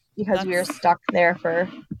 because we were That's stuck there for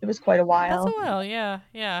it was quite a that's a while. while. Yeah.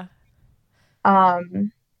 Yeah.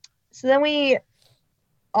 Um, so then we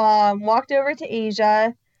walked over to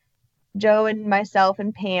Asia, Joe and myself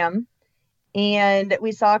and Pam, and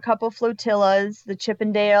we saw a couple flotillas, the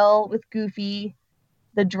Chippendale with Goofy,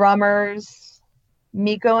 the drummers,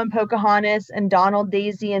 Miko and Pocahontas, and Donald,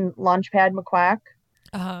 Daisy, and Launchpad McQuack.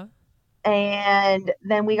 Uh-huh. And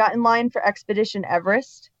then we got in line for Expedition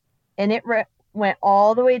Everest, and it went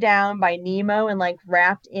all the way down by Nemo and like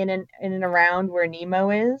wrapped in and around where Nemo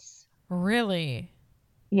is. Really?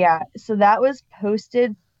 Yeah, so that was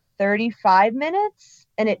posted 35 minutes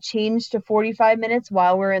and it changed to 45 minutes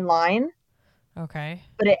while we're in line, Okay.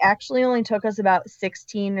 but it actually only took us about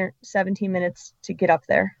 16 or 17 minutes to get up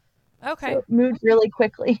there. So Okay. it moved really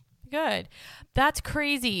quickly. Good. That's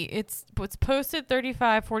crazy. It's posted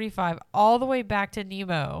 35, 45 all the way back to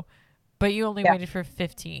Nemo, but you only Yeah. waited for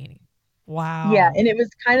 15. Yeah, Wow. and it was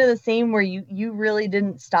kind of the same where you really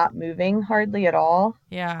didn't stop moving hardly at all.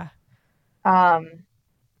 Yeah. Um,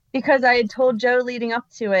 because I had told Joe leading up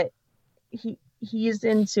to it, he's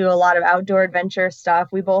into a lot of outdoor adventure stuff.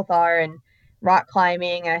 We both are, and rock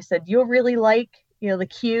climbing. And I said, you'll really like, the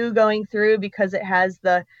queue going through because it has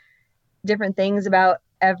the different things about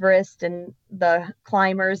Everest and the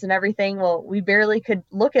climbers and everything. Well, we barely could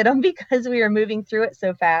look at them because we were moving through it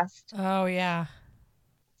so fast. Oh yeah.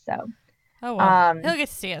 So, Oh well. um, He'll get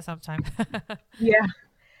to see it sometime. yeah.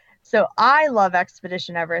 So I love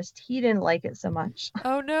Expedition Everest. He didn't like it so much.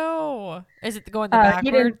 Oh no. Is it going the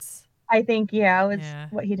He didn't. backwards? I think, yeah, it was Yeah.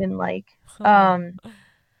 what he didn't like. Oh.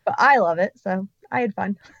 But I love it, so I had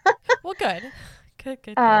fun. Well, good.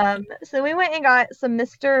 Good. So we went and got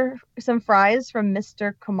some fries from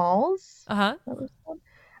Mr. Kamal's. Uh-huh. That was called.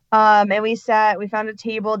 And we found a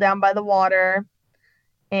table down by the water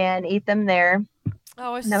and ate them there. Oh, I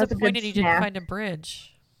was And that was a good disappointed you didn't snack. find a bridge.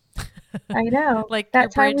 I know. Like your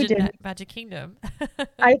That time bridge we in didn't. Magic Kingdom.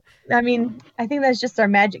 I mean, I think that's just our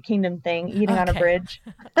Magic Kingdom thing, eating on a Okay. bridge.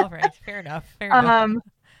 All right. Fair enough. Fair enough.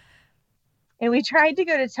 And we tried to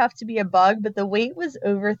go to Tough to Be a Bug, but the wait was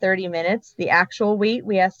over 30 minutes. The actual wait,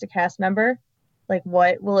 we asked a cast member, like,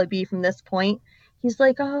 what will it be from this point? He's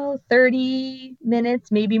like, oh, 30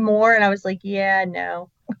 minutes, maybe more. And I was like, yeah,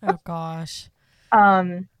 no. Oh gosh.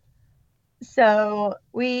 So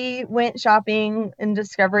we went shopping in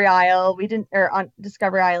Discovery Isle. Or on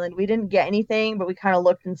Discovery Island. We didn't get anything, but we kind of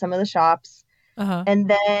looked in some of the shops. Uh-huh. And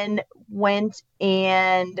then went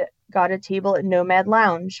and got a table at Nomad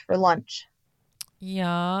Lounge for lunch.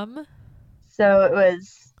 Yum. So it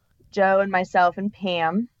was Joe and myself and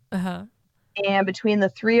Pam. Uh-huh. And between the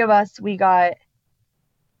three of us, we got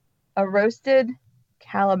a roasted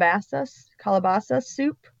calabaza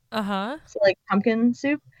soup. Uh-huh. So like pumpkin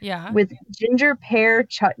soup Yeah. with ginger pear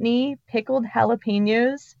chutney, pickled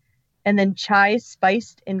jalapenos, and then chai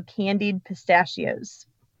spiced and candied pistachios.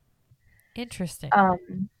 Interesting.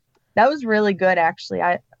 That was really good, actually.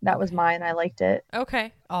 That was Okay. mine. I liked it.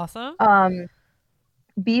 Okay. Awesome.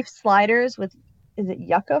 Beef sliders with, is it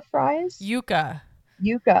yucca fries? Yucca.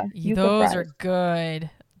 Yucca Those fries. are good.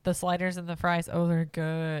 The sliders and the fries. Oh, they're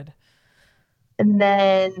good. And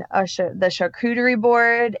then the charcuterie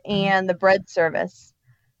board and the bread service.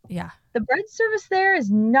 Yeah. The bread service there is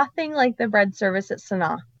nothing like the bread service at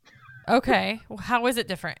Sanaa. Okay. Well, how is it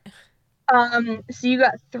different? So you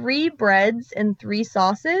got 3 breads and 3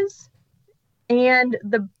 sauces, and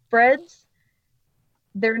the breads,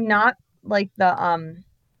 they're not like the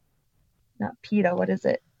not pita, what is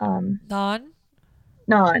it? Naan?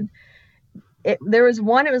 Naan. There was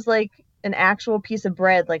one, it was like an actual piece of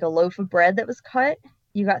bread, like a loaf of bread that was cut.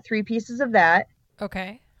 You got 3 pieces of that.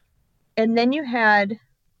 Okay. And then you had,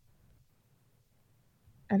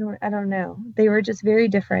 I don't know. They were just very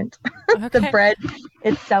different. Okay. The bread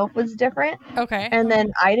itself was different. Okay. And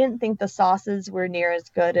then I didn't think the sauces were near as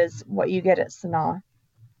good as what you get at Sanaa.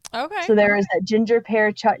 Okay. So there was that ginger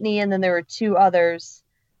pear chutney, and then there were 2 others.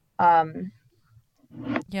 Yeah.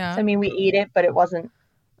 So, I mean, we ate it, but it wasn't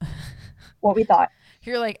what we thought.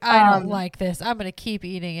 You're like, I don't like this. I'm going to keep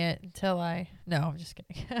eating it until I... No, I'm just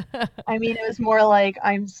kidding. I mean, it was more like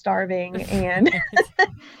I'm starving and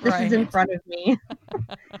this is in front of me.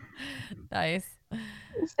 Nice.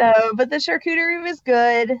 So, but the charcuterie was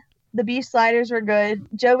good. the beef sliders were good.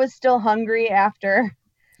 Joe was still hungry after,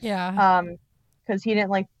 Yeah. because he didn't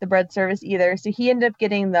like the bread service either. So he ended up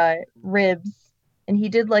getting the ribs, and he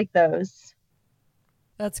did like those.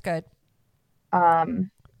 That's good. And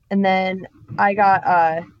then I got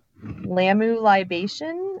a Lamu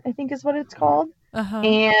libation, I think is what it's called. Uh-huh.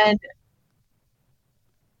 And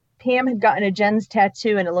Pam had gotten a Jen's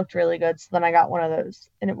tattoo, and it looked really good. So then I got one of those,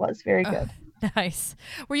 and it was very good. Nice.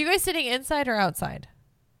 Were you guys sitting inside or outside?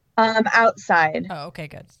 Outside. Oh, okay,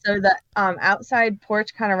 good. So the outside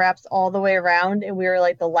porch kind of wraps all the way around, and we were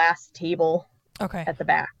like the last table Okay. at the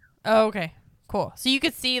back. Oh, okay. Cool. So you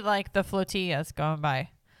could see like the flotillas going by.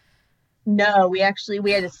 No, we had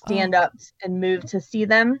to stand up and move to see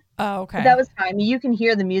them. Oh, okay. But that was fine. You can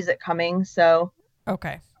hear the music coming, so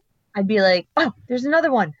Okay. I'd be like, "Oh, there's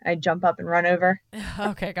another one." I'd jump up and run over.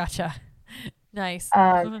 Okay, gotcha. Nice.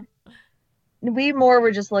 We more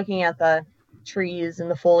were just looking at the trees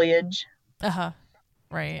and the foliage. Uh-huh.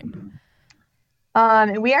 Right.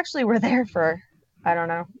 And we actually were there for, I don't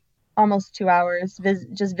know, almost 2 hours,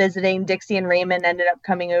 just visiting. Dixie and Raymond ended up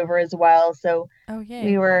coming over as well, so yay.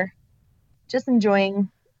 we were just enjoying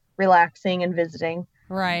relaxing and visiting.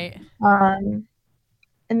 Right.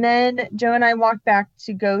 And then Joe and I walked back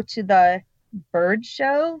to go to the bird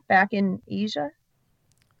show back in Asia.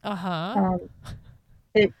 Uh-huh.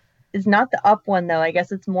 It is not the up one, though. I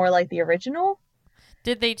guess it's more like the original.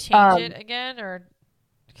 Did they change it again, or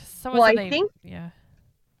I think, yeah.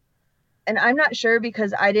 And I'm not sure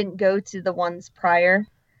because I didn't go to the ones prior,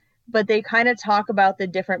 but they kind of talk about the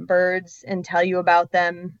different birds and tell you about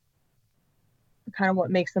them, kind of what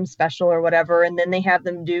makes them special or whatever. And then they have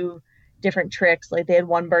them do different tricks. Like they had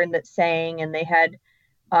one bird that sang, and they had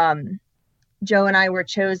Joe and I were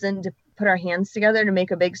chosen to put our hands together to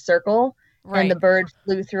make a big circle. Right. And the bird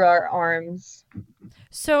flew through our arms.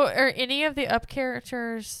 So are any of the up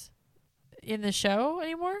characters in the show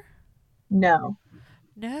anymore? No.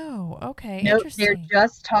 Okay. Nope, Interesting. they're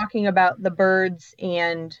just talking about the birds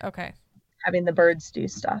and having the birds do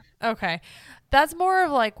stuff. Okay. That's more of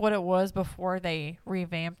like what it was before they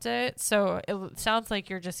revamped it. So it sounds like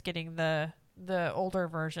you're just getting the older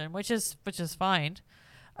version, which is fine.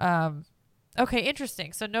 Okay,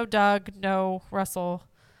 interesting. So no Doug, no Russell.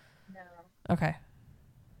 No. Okay.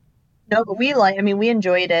 No, but we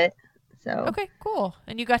enjoyed it. So okay, cool.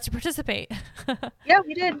 And you got to participate. Yeah,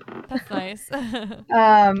 we did. That's nice.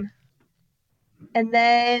 And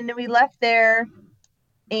then we left there,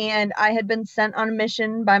 and I had been sent on a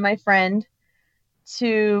mission by my friend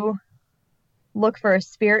to look for a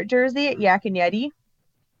Spirit jersey at Yak and Yeti.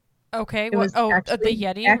 Okay. It was the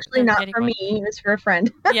Yeti? Actually, the not Yeti for one? me. It was for a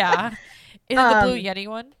friend. Yeah. Is it the blue Yeti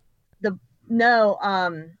one?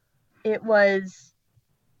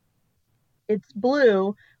 It's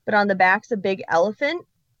blue, but on the back's a big elephant.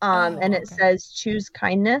 And it says "Choose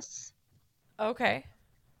Kindness." Okay.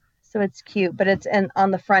 So it's cute, but and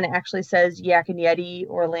on the front it actually says Yak and Yeti,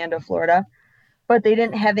 Orlando, Florida. But they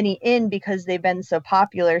didn't have any in because they've been so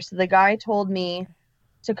popular. So the guy told me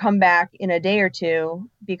to come back in a day or two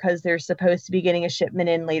because they're supposed to be getting a shipment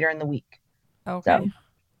in later in the week. Okay.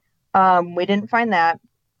 So we didn't find that.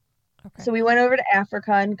 Okay. So we went over to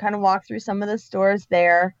Africa and kind of walked through some of the stores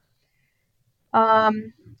there.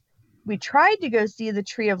 We tried to go see the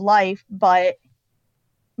Tree of Life, but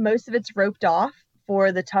most of it's roped off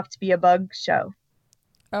for the Tough to Be a Bug show.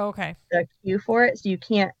 Oh, okay. The queue for it, so you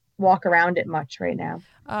can't walk around it much right now.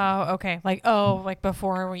 Oh, okay. Like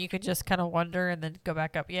before where you could just kind of wander and then go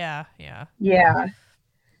back up. Yeah.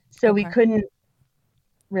 So we couldn't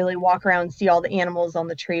really walk around and see all the animals on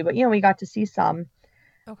the tree, but we got to see some.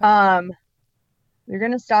 Okay. We were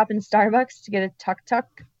gonna stop in Starbucks to get a tuk tuk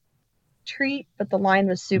treat, but the line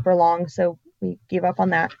was super long, so we gave up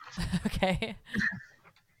on that. Okay.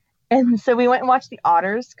 And so we went and watched the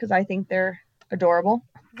otters because I think they're adorable.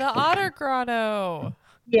 The Otter Grotto.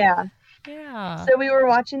 Yeah. Yeah. So we were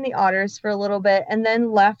watching the otters for a little bit and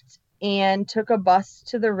then left and took a bus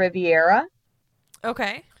to the Riviera.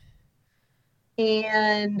 Okay.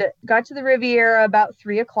 And got to the Riviera about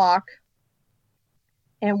 3:00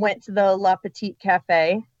 and went to the La Petite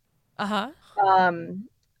Cafe. Uh-huh.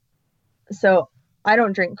 So I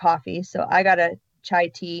don't drink coffee, so I got a chai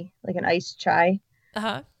tea, like an iced chai.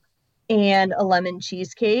 Uh-huh. And a lemon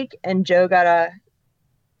cheesecake, and Joe got a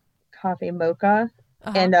coffee mocha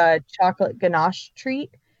and a chocolate ganache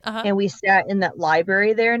treat. And we sat in that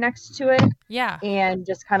library there next to it. Yeah. And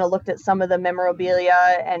just kind of looked at some of the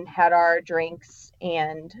memorabilia and had our drinks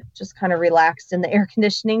and just kind of relaxed in the air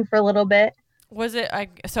conditioning for a little bit. Was it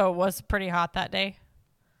so it was pretty hot that day?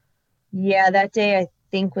 Yeah, that day I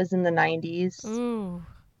think was in the 90s. Ooh.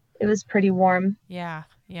 It was pretty warm. Yeah.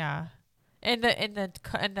 Yeah. And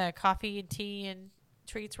the coffee and tea and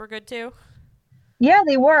treats were good too. Yeah,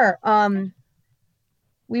 they were.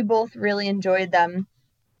 We both really enjoyed them.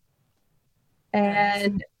 Nice.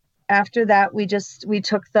 And after that, we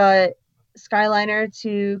took the Skyliner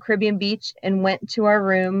to Caribbean Beach and went to our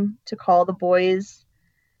room to call the boys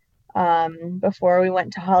before we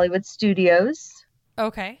went to Hollywood Studios.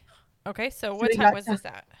 Okay. Okay. So So what time was this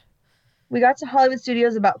at? we got to Hollywood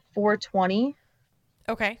Studios about 4:20.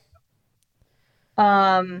 Okay.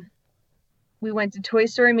 Um, we went to Toy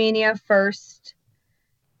Story Mania first.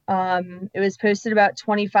 It was posted about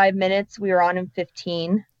 25 minutes. We were on in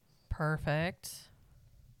 15. Perfect.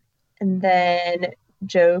 And then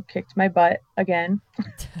Joe kicked my butt again.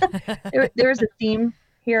 There was a theme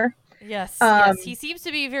here. Yes. Um, Yes. He seems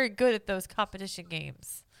to be very good at those competition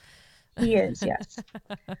games. he is, yes.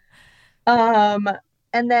 Um,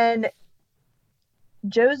 and then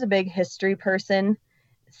Joe's a big history person.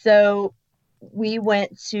 So we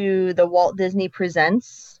went to the Walt Disney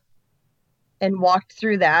Presents and walked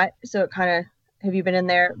through that. So it kind of, have you been in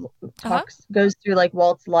there? Goes through like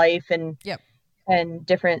Walt's life Yep. and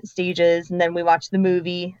different stages. And then we watched the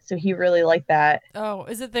movie. So he really liked that. Oh,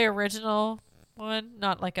 is it the original one?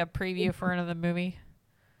 Not like a preview for another movie?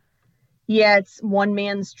 Yeah, it's One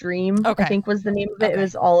Man's Dream, I Okay. think was the name of it. Okay. It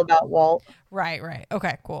was all about Walt. Right, right.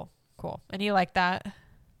 Okay, cool. Cool. And you like that?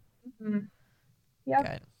 Mm-hmm. Yep.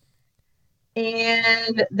 Good.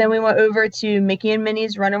 And then we went over to Mickey and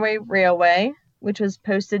Minnie's Runaway Railway, which was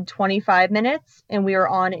posted 25 minutes, and we were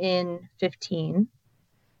on in 15.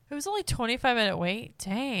 It was only 25-minute wait.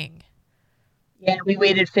 Dang. Yeah, we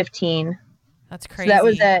waited 15. That's So crazy. that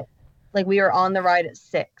was we were on the ride at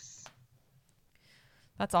 6.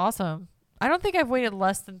 That's awesome. I don't think I've waited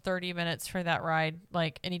less than 30 minutes for that ride,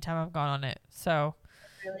 like anytime I've gone on it. So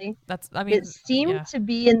Really? I mean, It seemed yeah. to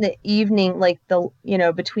be in the evening, like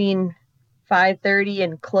between 5:30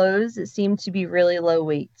 and close, it seemed to be really low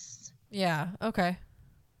waits. Yeah. Okay.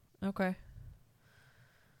 Okay.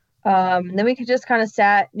 Then we could just kind of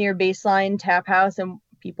sat near Baseline Tap House and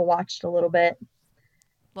people watched a little bit.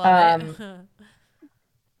 Love it.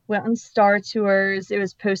 Went on Star Tours. It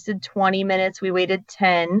was posted 20 minutes. We waited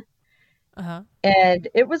 10. Uh-huh. And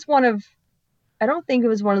it was I don't think it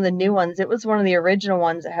was one of the new ones. It was one of the original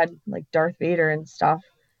ones that had like Darth Vader and stuff.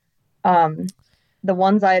 The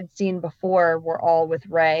ones I had seen before were all with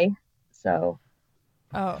Rey. So.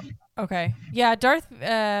 Oh, okay. Yeah,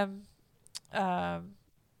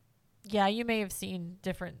 yeah, you may have seen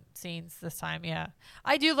different scenes this time. Yeah.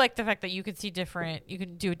 I do like the fact that you can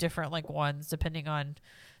do different like ones depending on,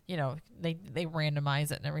 they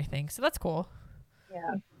randomize it and everything. So that's cool.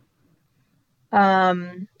 Yeah.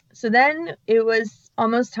 So then it was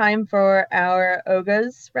almost time for our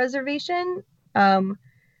Oga's reservation.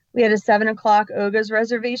 We had a 7:00 Oga's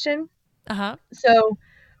reservation. Uh-huh. So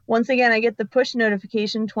once again, I get the push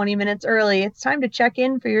notification 20 minutes early. It's time to check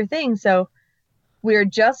in for your thing. So we were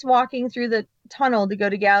just walking through the tunnel to go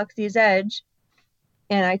to Galaxy's Edge,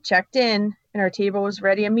 and I checked in, and our table was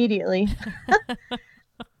ready immediately.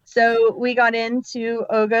 So we got into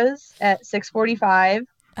Oga's at 6:45.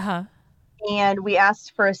 Uh-huh. And we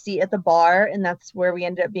asked for a seat at the bar, and that's where we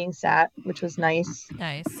ended up being sat, which was nice.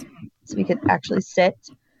 Nice. So we could actually sit.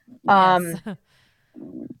 Yes.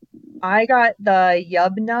 I got the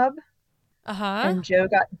Yub Nub. Uh-huh. And Joe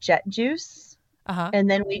got Jet Juice. Uh-huh. And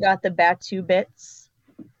then we got the Batu Bits.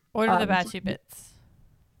 What are the Batu Bits?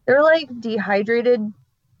 They're like dehydrated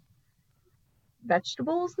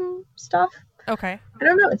vegetables and stuff. Okay. I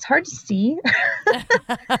don't know. It's hard to see.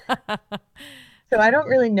 So I don't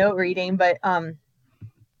really know reading, but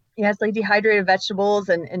yeah, it's like dehydrated vegetables,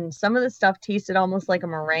 and some of the stuff tasted almost like a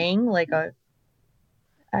meringue,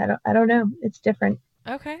 I don't know. It's different.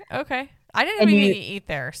 Okay. I didn't even eat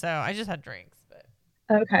there, so I just had drinks. But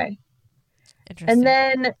okay. Interesting. And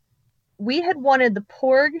then we had wanted the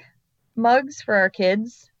Porg mugs for our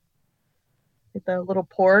kids, like the little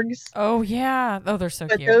Porgs. Oh yeah. Oh, they're so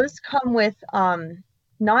cute. But those come with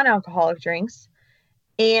non-alcoholic drinks.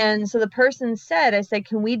 And so the person said, I said,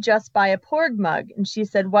 can we just buy a Porg mug? And she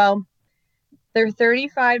said, well, they're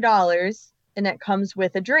 $35 and it comes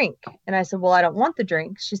with a drink. And I said, well, I don't want the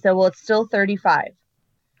drink. She said, well, it's still $35.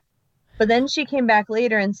 But then she came back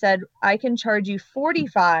later and said, I can charge you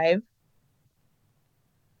 $45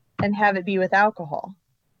 and have it be with alcohol.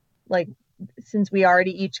 Like, since we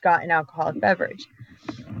already each got an alcoholic beverage.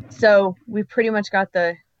 So we pretty much got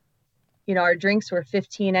our drinks were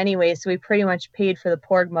 $15 anyway, so we pretty much paid for the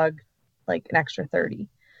Porg mug like an extra $30.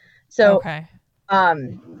 So, okay.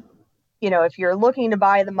 If you're looking to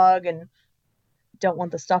buy the mug and don't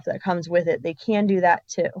want the stuff that comes with it, they can do that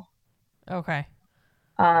too. Okay.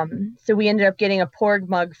 So we ended up getting a porg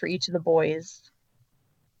mug for each of the boys.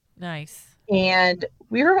 Nice. And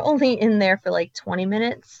we were only in there for like 20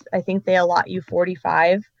 minutes. I think they allot you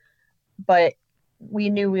 45, but we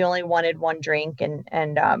knew we only wanted one drink,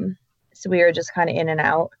 and so we were just kind of in and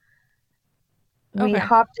out. We Okay.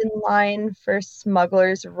 hopped in line for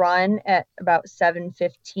Smuggler's Run at about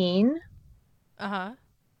 7:15, Uh-huh.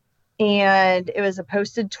 and it was a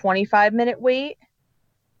posted 25-minute wait,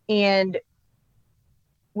 and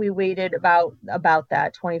we waited about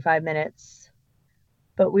that 25 minutes.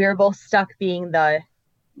 But we were both stuck being the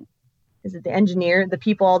engineer, the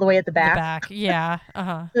people all the way at the The back. back. Yeah.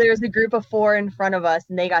 Uh-huh. So there was a group of 4 in front of us,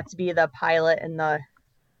 and they got to be the pilot and the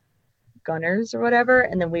gunners or whatever,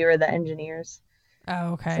 and then we were the engineers.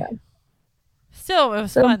 Oh, okay. So, Still, it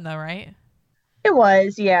was fun though, right? It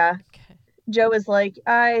was, yeah. Okay. Joe was like,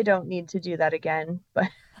 I don't need to do that again, but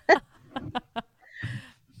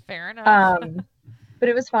Fair enough. but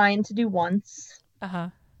it was fine to do once. Uh-huh.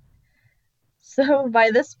 So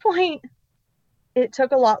by this point, it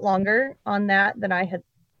took a lot longer on that than I had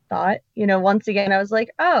thought. Once again, I was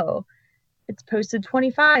like, oh, it's posted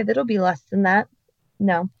 25. It'll be less than that.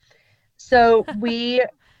 No. So we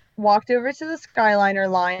walked over to the Skyliner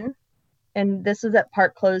line, and this was at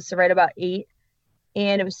park close, so right about 8,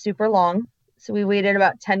 and it was super long. So we waited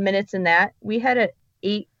about 10 minutes in that. We had an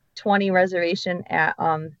 8:20 reservation at,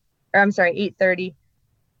 8:30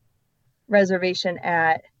 reservation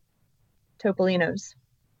at Topolino's.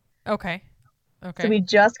 Okay. Okay. So we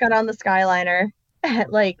just got on the Skyliner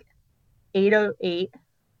at like 8:08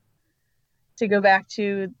 to go back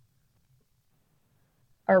to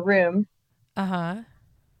our room. Uh-huh.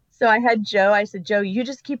 So I said, Joe, you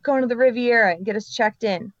just keep going to the Riviera and get us checked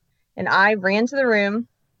in. And I ran to the room.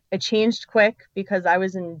 I changed quick because I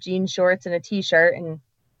was in jean shorts and a t-shirt, and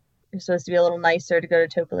you're supposed to be a little nicer to go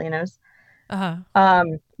to Topolino's. Uh-huh.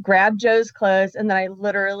 Grabbed Joe's clothes, and then I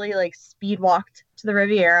literally like speed walked to the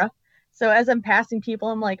Riviera. So as I'm passing people,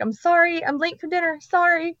 I'm like, I'm sorry, I'm late for dinner.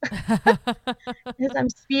 Sorry. As I'm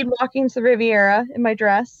speed walking to the Riviera in my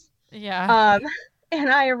dress. Yeah. And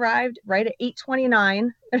I arrived right at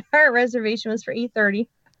 8:29, and our reservation was for 8:30.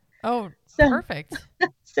 Oh, So, perfect.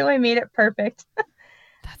 So I made it perfect.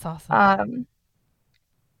 That's awesome.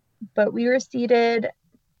 But we were seated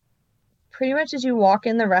pretty much as you walk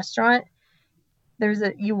in the restaurant.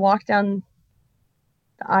 You walk down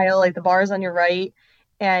the aisle, like the bar is on your right,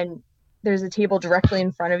 and there's a table directly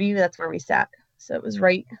in front of you. That's where we sat. So it was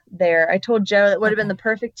right there. I told Joe that would have been the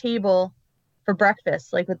perfect table for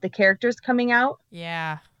breakfast, like with the characters coming out.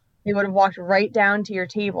 Yeah. They would have walked right down to your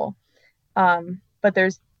table. But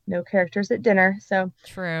there's no characters at dinner. So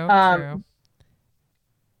True.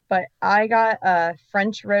 But I got a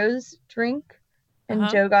French rose drink, and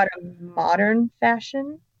Joe got a modern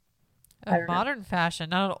fashion. A modern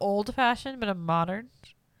fashion, not an old fashion, but a modern.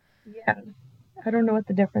 Yeah. I don't know what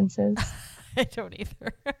the difference is. I don't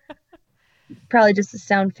either. Probably just to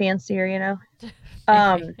sound fancier,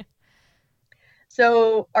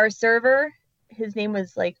 So our server, his name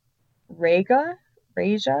was like Raja.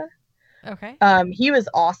 Okay. He was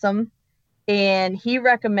awesome, and he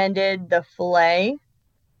recommended the filet.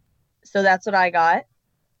 So that's what I got.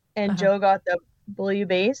 And Joe got the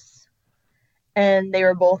bouillabaisse, and they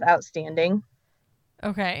were both outstanding.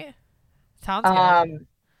 Okay. Sounds good.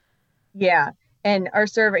 Yeah. And our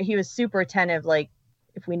server, he was super attentive. Like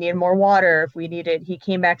if we needed more water, he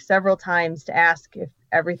came back several times to ask if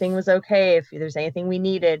everything was okay, if there's anything we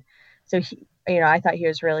needed. So I thought he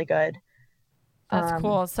was really good. That's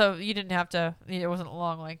cool. So you didn't have to, it wasn't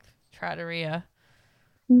long like Trattoria.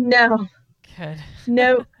 No. Good.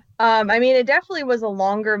 No. It definitely was a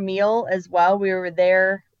longer meal as well. We were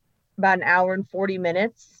there about an hour and 40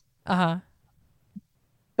 minutes. Uh-huh.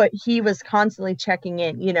 But he was constantly checking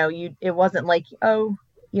in. It wasn't like, oh,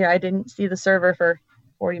 I didn't see the server for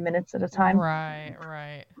 40 minutes at a time.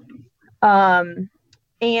 Right. And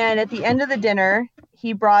at the end of the dinner,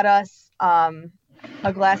 he brought us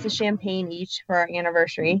a glass of champagne each for our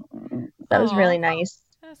anniversary. That was really nice.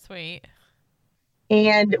 That's sweet.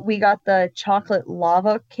 And we got the chocolate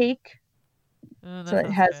lava cake. So it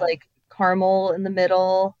has good. like caramel in the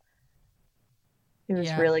middle. It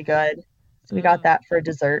was really good. So we got that for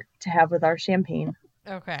dessert to have with our champagne.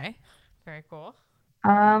 Okay. Very cool.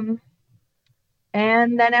 And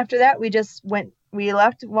then after that, we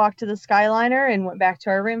walked to the Skyliner and went back to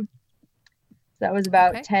our room. So that was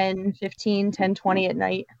about 10:15, 10:20 at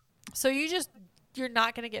night. So you're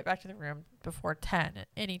not going to get back to the room before 10 at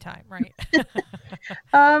any time, right?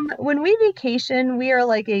 When we vacation, we are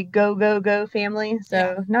like a go family.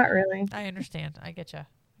 So not really. I understand. I get you.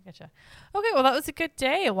 Gotcha. Okay, well that was a good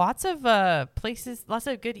day. Lots of places, lots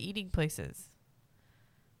of good eating places.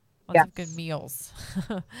 Lots of good Yes. meals.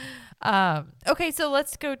 Okay, so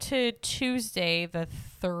let's go to Tuesday the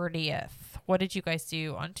 30th. What did you guys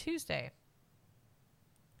do on Tuesday?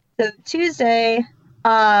 So Tuesday,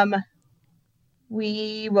 um,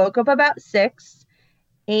 we woke up about 6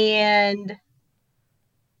 and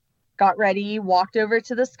got ready, walked over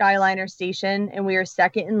to the Skyliner station, and we were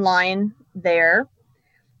second in line there.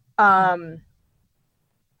 Uh-huh.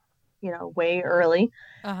 Way early,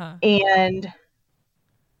 Uh-huh. and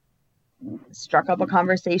struck up a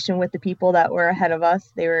conversation with the people that were ahead of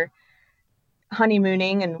us. They were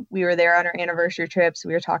honeymooning and we were there on our anniversary trips.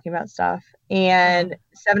 We were talking about stuff. Uh-huh. And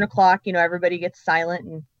 7 o'clock, everybody gets silent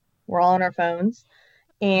and we're all on our phones.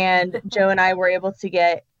 And Joe and I were able to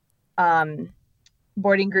get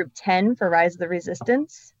boarding group 10 for Rise of the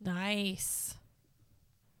Resistance. Nice.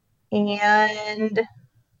 And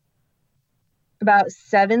about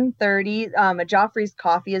 7:30, a Joffrey's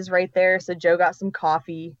coffee is right there. So Joe got some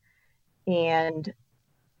coffee. And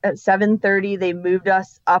at 7:30 they moved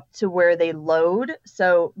us up to where they load.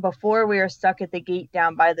 So before we were stuck at the gate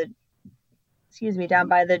down by the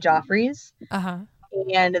Joffreys, Uh-huh.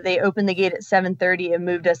 and they opened the gate at 7:30 and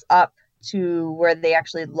moved us up to where they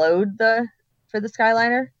actually load for the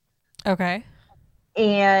Skyliner. Okay.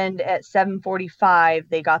 And at 7:45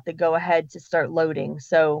 they got the go ahead to start loading.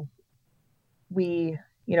 So we,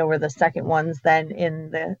 were the second ones then in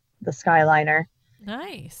the Skyliner.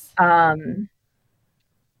 Nice.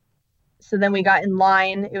 So then we got in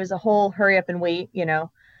line. It was a whole hurry up and wait,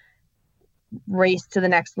 race to the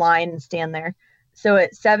next line and stand there. So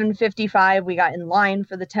at 7:55 we got in line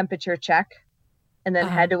for the temperature check and then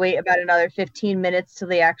had to wait about another 15 minutes till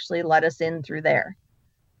they actually let us in through there.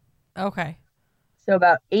 Okay. So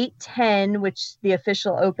about 8:10, which the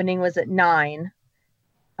official opening was at 9,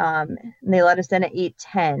 and they let us in at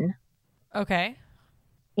 8:10. Okay.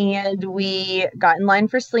 And we got in line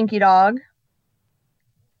for Slinky Dog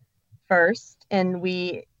first, and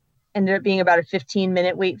we ended up being about a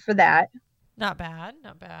 15-minute wait for that. Not bad.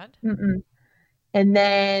 Not bad. Mm-mm. And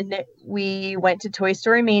then we went to Toy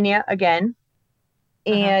Story Mania again,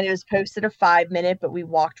 and it was posted a 5-minute, but we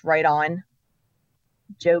walked right on.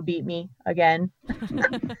 Joe beat me again.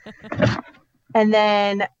 And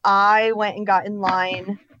then I went and got in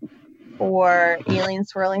line for Alien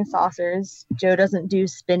Swirling Saucers. Joe doesn't do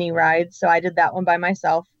spinny rides, so I did that one by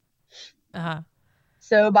myself.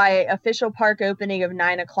 So by official park opening of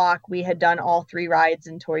 9 o'clock, we had done all 3 rides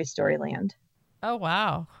in Toy Story Land. Oh,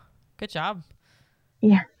 wow. Good job.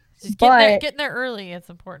 Yeah. Just getting there early. It's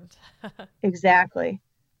important. Exactly.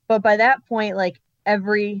 But by that point, like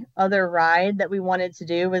every other ride that we wanted to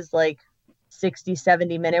do was like 60,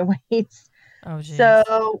 70-minute waits. Oh, geez.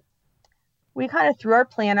 So we kind of threw our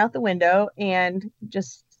plan out the window and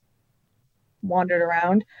just wandered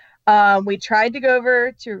around. We tried to go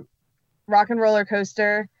over to Rock and Roller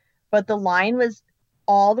Coaster, but the line was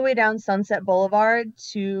all the way down Sunset Boulevard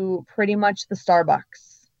to pretty much the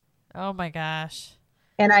Starbucks. Oh my gosh.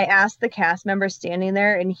 And I asked the cast member standing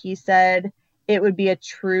there, and he said it would be a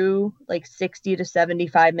true like 60 to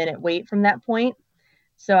 75-minute wait from that point.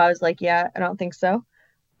 So I was like, yeah, I don't think so.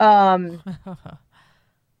 And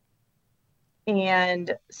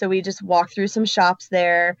so we just walked through some shops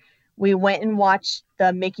there. We went and watched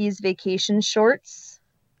the Mickey's Vacation shorts.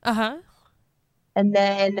 And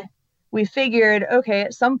then we figured, okay,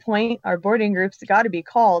 at some point our boarding group's got to be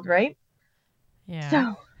called, right? Yeah.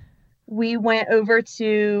 So we went over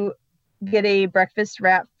to get a breakfast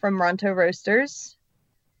wrap from Ronto Roasters.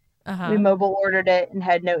 We mobile ordered it and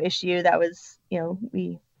had no issue. That was,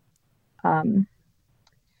 we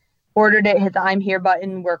ordered it, hit the I'm here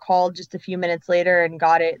button, were called just a few minutes later and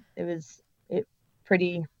got it. It was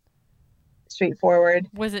pretty straightforward.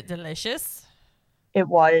 Was it delicious? It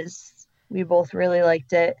was. We both really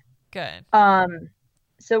liked it. Good.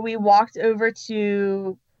 So we walked over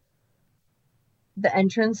to the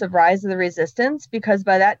entrance of Rise of the Resistance because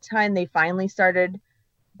by that time they finally started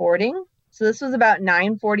boarding. So this was about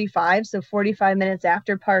 9:45, so 45 minutes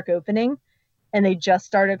after park opening, and they just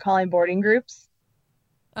started calling boarding groups.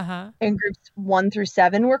 And groups 1 through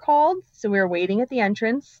 7 were called. So we were waiting at the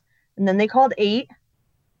entrance, and then they called 8,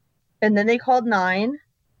 and then they called 9,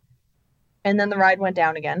 and then the ride went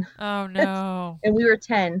down again. Oh no. And we were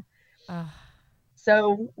 10.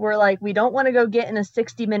 So we're like, we don't want to go get in a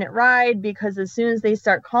 60-minute ride because as soon as they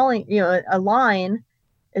start calling, a line,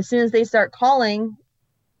 as soon as they start calling,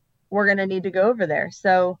 we're going to need to go over there.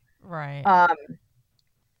 So right.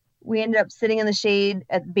 We ended up sitting in the shade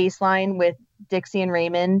at the baseline with Dixie and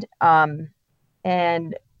Raymond.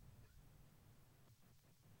 And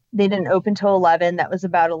They didn't open till 11. That was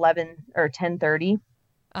about 11 or 10:30.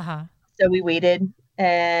 Uh-huh. So we waited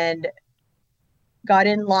and got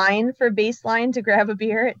in line for baseline to grab a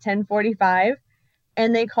beer at 10:45,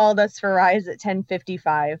 and they called us for Rise at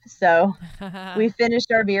 10:55. So we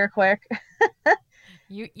finished our beer quick.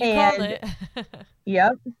 You called And it.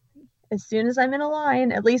 yep, as soon as I'm in a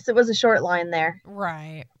line, at least it was a short line there.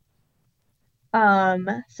 Right.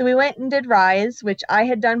 So we went and did Rise, which I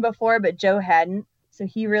had done before, but Joe hadn't. So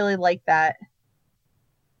he really liked that.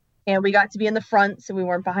 And we got to be in the front, so we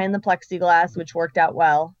weren't behind the plexiglass, which worked out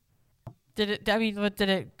well. Did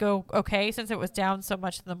it go okay since it was down so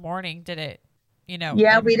much in the morning? Did it,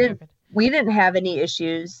 Yeah, everything go good? we didn't have any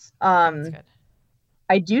issues. That's good.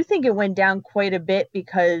 I do think it went down quite a bit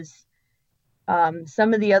because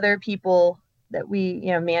some of the other people that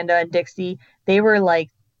Amanda and Dixie, they were like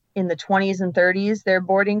in the 20s and 30s, their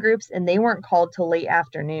boarding groups, and they weren't called till late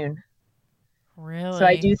afternoon. Really? So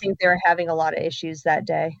I do think they were having a lot of issues that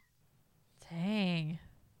day. Dang.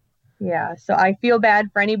 Yeah, so I feel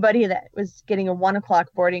bad for anybody that was getting a 1 o'clock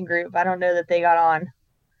boarding group. I don't know that they got on.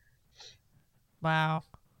 Wow.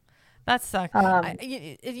 That sucks.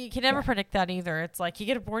 You can never predict that either. It's like you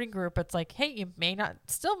get a boarding group. It's like, hey, you may not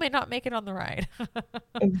make it on the ride.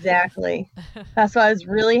 Exactly. That's why I was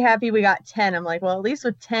really happy we got 10. I'm like, well, at least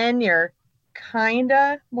with 10, you're kind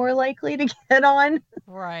of more likely to get on.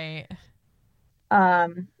 Right.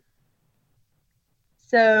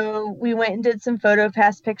 So we went and did some photo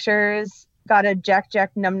pass pictures, got a Jack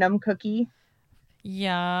Jack Num Num cookie.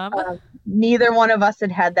 Yum. Neither one of us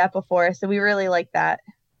had that before, so we really liked that.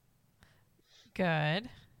 Good.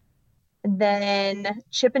 Then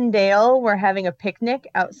Chip and Dale were having a picnic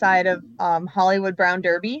outside of Hollywood Brown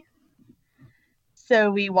Derby.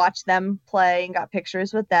 So we watched them play and got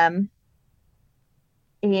pictures with them.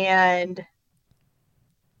 And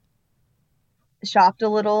shopped a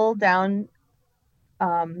little down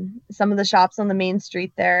some of the shops on the main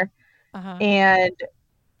street there. Uh-huh. And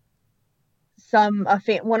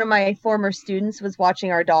one of my former students was watching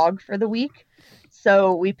our dog for the week.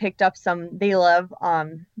 So we picked up they love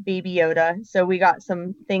Baby Yoda. So we got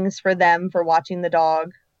some things for them for watching the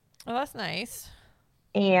dog. Oh, that's nice.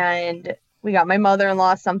 And we got my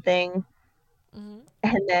mother-in-law something. Mm-hmm.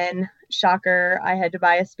 And then, shocker, I had to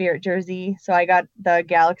buy a Spirit jersey. So I got the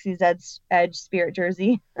Galaxy's Edge Spirit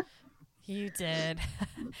jersey. You did.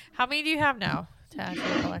 How many do you have now to add to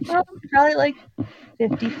your collection? Probably like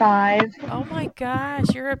 55. Oh my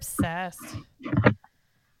gosh, you're obsessed.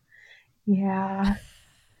 Yeah.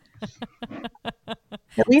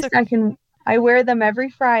 At least I wear them every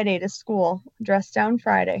Friday to school, dress down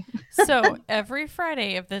Friday. So every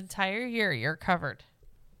Friday of the entire year, you're covered.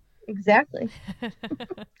 Exactly.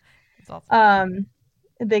 That's awesome.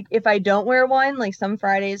 If I don't wear one, like some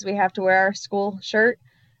Fridays we have to wear our school shirt,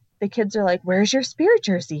 the kids are like, "Where's your Spirit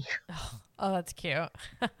jersey?" Oh, that's cute.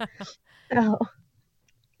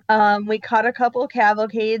 We caught a couple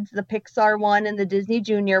cavalcades, the Pixar one and the Disney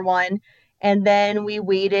Junior one, and then we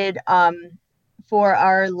waited for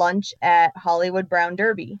our lunch at Hollywood Brown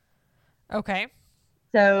Derby. Okay.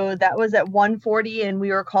 So that was at 1:40, and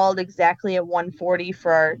we were called exactly at 1:40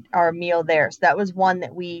 for our meal there. So that was one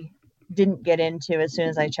that we didn't get into as soon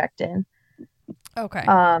as I checked in. Okay.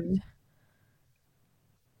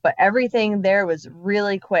 But everything there was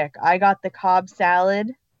really quick. I got the Cobb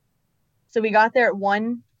salad. So we got there at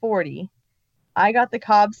 1:40. I got the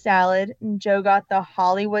Cobb salad, and Joe got the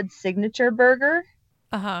Hollywood signature burger.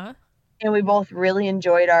 Uh-huh. And we both really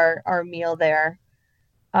enjoyed our meal there.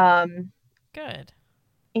 Good.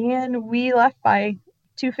 And we left by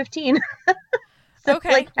 2:15. So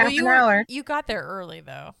okay. like half an hour. You got there early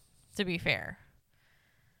though, to be fair.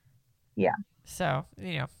 Yeah. So,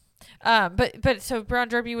 but so Brown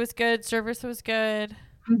Derby was good, service was good.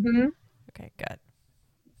 Mm-hmm. Okay, good.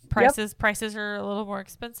 Prices are a little more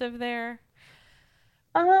expensive there.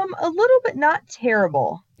 A little bit, not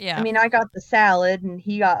terrible. Yeah. I mean, I got the salad and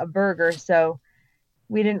he got a burger, so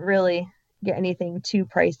we didn't really get anything too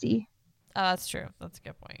pricey. Oh, that's true. That's a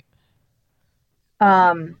good point.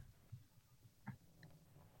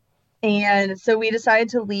 And so we decided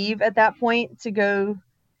to leave at that point to go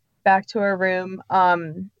back to our room.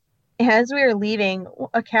 As we were leaving,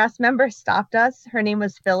 a cast member stopped us. Her name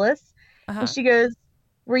was Phyllis. Uh-huh. And she goes,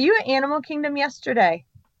 "Were you at Animal Kingdom yesterday?"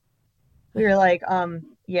 We were like,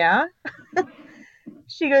 yeah.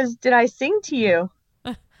 She goes, "Did I sing to you?"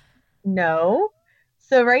 No.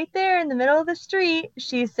 So right there in the middle of the street,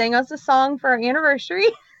 she sang us a song for our anniversary.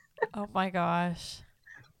 Oh my gosh.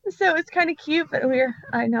 So it's kind of cute, but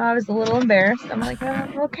I know I was a little embarrassed. I'm like,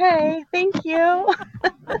 oh, okay, thank you.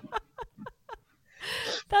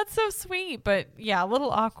 That's so sweet, but yeah, a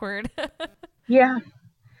little awkward. Yeah.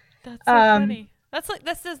 That's so funny. That's like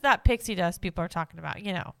this is that pixie dust people are talking about,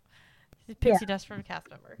 pixie dust from a cast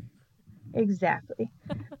member. Exactly.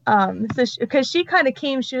 So because she kind of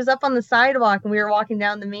came, she was up on the sidewalk and we were walking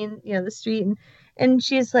down the main, the street, and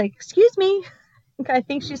she's like, "Excuse me." I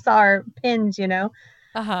think she saw our pins,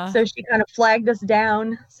 Uh-huh. so she kind of flagged us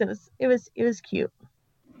down. So it was cute.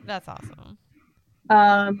 That's awesome.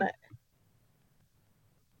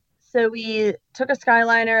 So we took a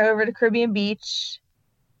Skyliner over to Caribbean Beach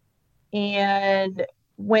and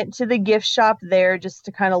went to the gift shop there just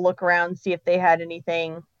to kind of look around, see if they had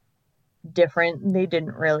anything different. They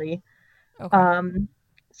didn't really. Okay.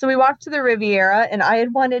 So we walked to the Riviera, and I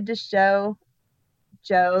had wanted to show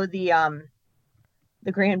Joe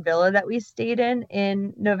the Grand Villa that we stayed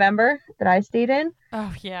in November, that I stayed in.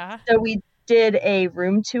 Oh yeah. So we did a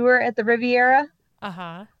room tour at the Riviera.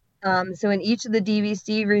 Uh-huh. So in each of the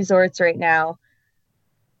DVC resorts right now,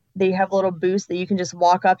 they have little booths that you can just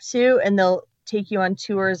walk up to, and they'll take you on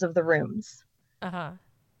tours of the rooms. Uh-huh.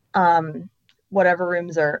 Whatever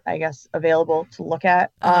rooms are, I guess, available to look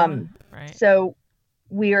at. Right. So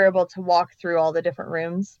we were able to walk through all the different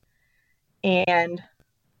rooms, and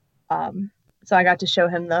so I got to show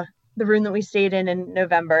him the room that we stayed in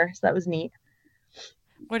November. So that was neat.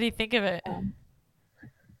 What do you think of it?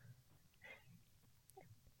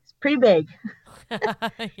 It's pretty big.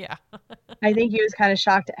 Yeah. I think he was kind of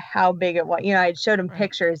shocked at how big it was. I showed him Right.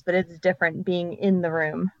 pictures, but it's different being in the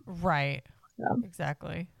room. Right. So.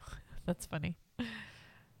 Exactly. That's funny.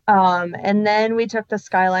 And then we took the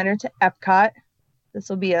Skyliner to Epcot. This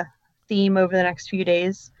will be a theme over the next few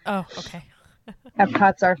days. Oh, okay.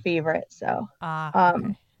 Epcot's our favorite. So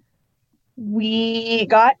Okay. we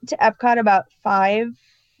got to Epcot about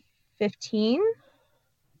 5:15.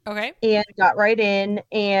 Okay. And got right in,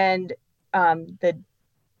 and the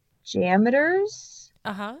Jameters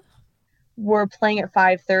were playing at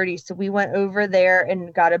 5:30. So we went over there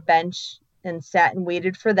and got a bench and sat and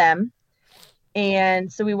waited for them.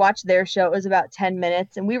 And so we watched their show. It was about 10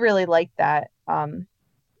 minutes, and we really liked that.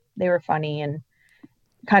 They were funny and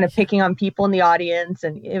kind of picking on people in the audience,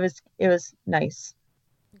 and it was nice.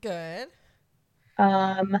 Good.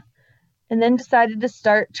 And then decided to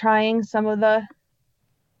start trying some of the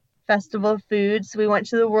festival foods. So we went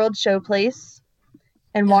to the World Showplace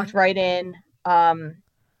and walked right in. And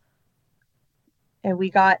we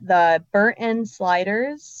got the burnt end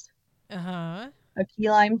sliders, a key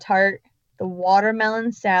lime tart, the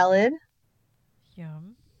watermelon salad,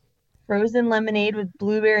 Yum, frozen lemonade with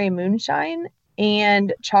blueberry moonshine,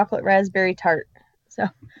 and chocolate raspberry tart. So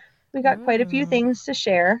we got quite a few things to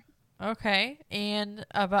share. Okay. And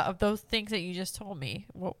about those things that you just told me,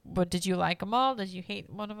 what did you like them all? Did you hate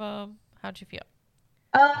one of them? How'd you feel?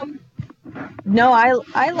 No,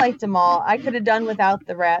 I liked them all. I could have done without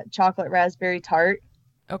the chocolate raspberry tart.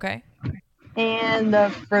 Okay. And the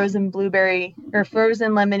frozen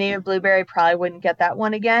lemonade with blueberry, probably wouldn't get that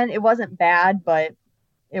one again. It wasn't bad, but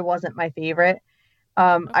it wasn't my favorite.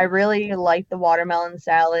 I really liked the watermelon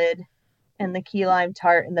salad, and the key lime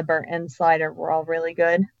tart and the burnt end slider were all really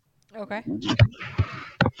good. Okay.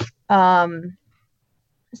 So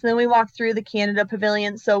then we walked through the Canada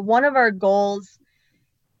Pavilion. So one of our goals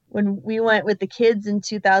when we went with the kids in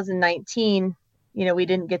 2019, we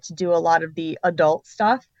didn't get to do a lot of the adult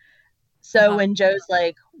stuff. So when Joe's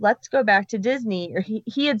like, let's go back to Disney, or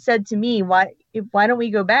he had said to me, why don't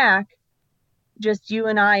we go back, just you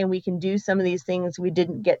and I, and we can do some of these things we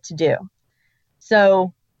didn't get to do.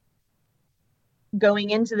 So going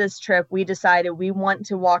into this trip, we decided we want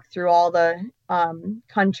to walk through all the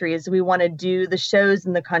countries. We want to do the shows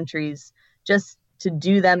in the countries just to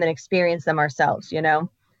do them and experience them ourselves,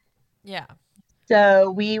 Yeah.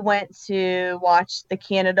 So we went to watch the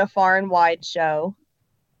Canada Far and Wide show.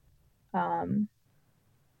 And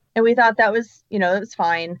we thought that was, it was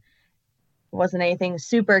fine. It wasn't anything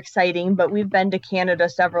super exciting, but we've been to Canada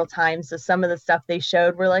several times. So some of the stuff they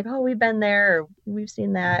showed, we're like, oh, we've been there, or we've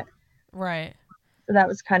seen that. Right. So that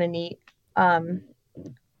was kind of neat. And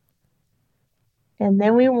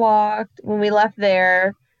then when we left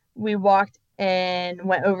there, we walked and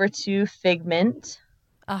went over to Figment.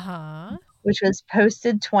 Which was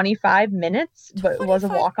posted 25 minutes, but it was a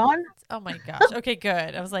walk-on. Oh my gosh. Okay,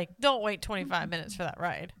 good. I was like, don't wait 25 minutes for that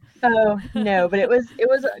ride. Oh, no, but it was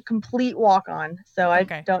a complete walk-on. So I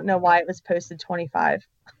don't know why it was posted 25.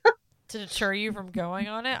 To deter you from going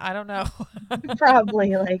on it? I don't know.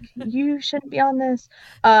 Probably, like, you shouldn't be on this.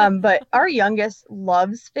 But our youngest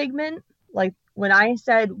loves Figment. Like, when I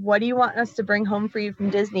said, what do you want us to bring home for you from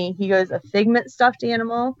Disney? He goes, a Figment stuffed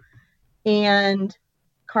animal and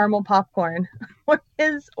caramel popcorn were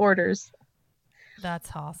his orders. That's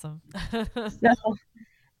awesome.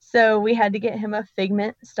 So we had to get him a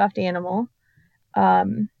Figment stuffed animal.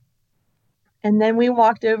 And then we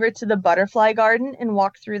walked over to the butterfly garden and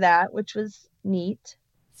walked through that, which was neat.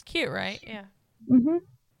 It's cute, right? Yeah. Mm-hmm.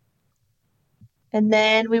 And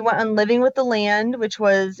then we went on Living with the Land, which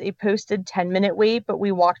was a posted 10-minute wait, but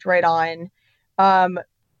we walked right on.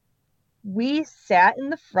 We sat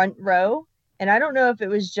in the front row, and I don't know if it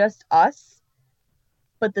was just us,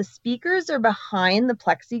 but the speakers are behind the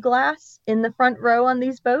plexiglass in the front row on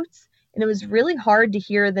these boats, and it was really hard to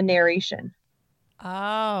hear the narration.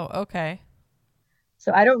 Oh, okay.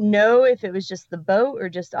 So I don't know if it was just the boat or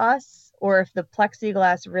just us, or if the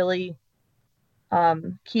plexiglass really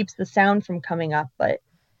keeps the sound from coming up, but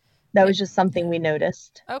that was just something we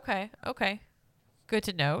noticed. Okay. Good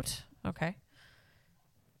to note. Okay.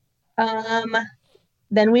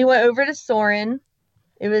 Then we went over to Soarin'.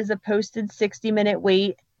 It was a posted 60-minute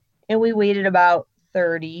wait, and we waited about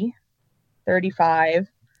 30, 35.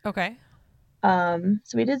 Okay. So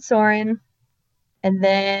we did Soarin', and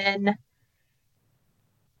then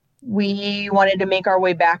we wanted to make our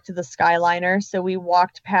way back to the Skyliner, so we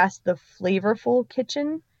walked past the Flavorful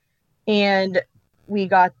Kitchen, and we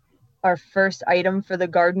got our first item for the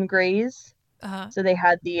Garden Graze. So they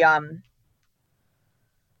had the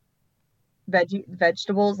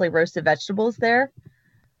vegetables, like roasted vegetables there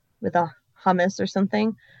with a hummus or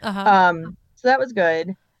something. So that was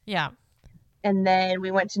good. Yeah. And then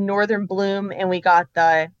we went to Northern Bloom and we got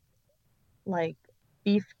the like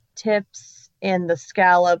beef tips and the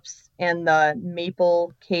scallops and the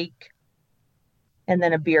maple cake and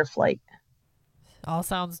then a beer flight. All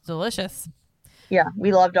sounds delicious. Yeah,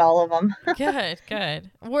 we loved all of them.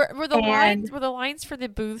 Good. Were the lines for the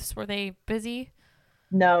booths, were they busy?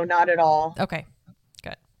 No, not at all. Okay.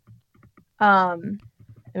 Good. I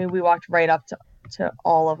mean, we walked right up to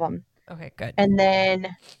all of them. Okay, good. And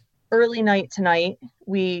then early night tonight,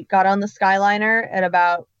 we got on the Skyliner at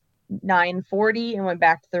about 9:40 and went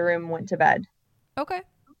back to the room and went to bed. Okay.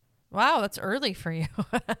 Wow, that's early for you.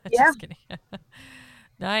 Yeah. Just kidding.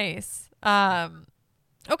 Nice.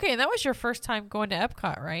 Okay, and that was your first time going to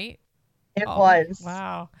Epcot, right? It was.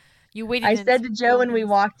 Wow. You waited. I said to Joe when we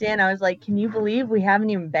walked in, I was like, can you believe we haven't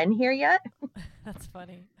even been here yet? That's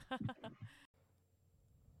funny.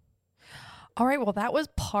 All right, well, that was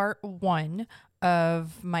part 1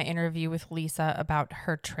 of my interview with Lisa about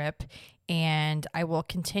her trip, and I will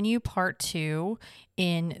continue part 2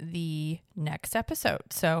 in the next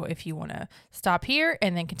episode. So if you want to stop here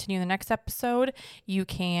and then continue the next episode, you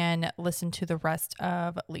can listen to the rest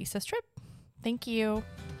of Lisa's trip. Thank you.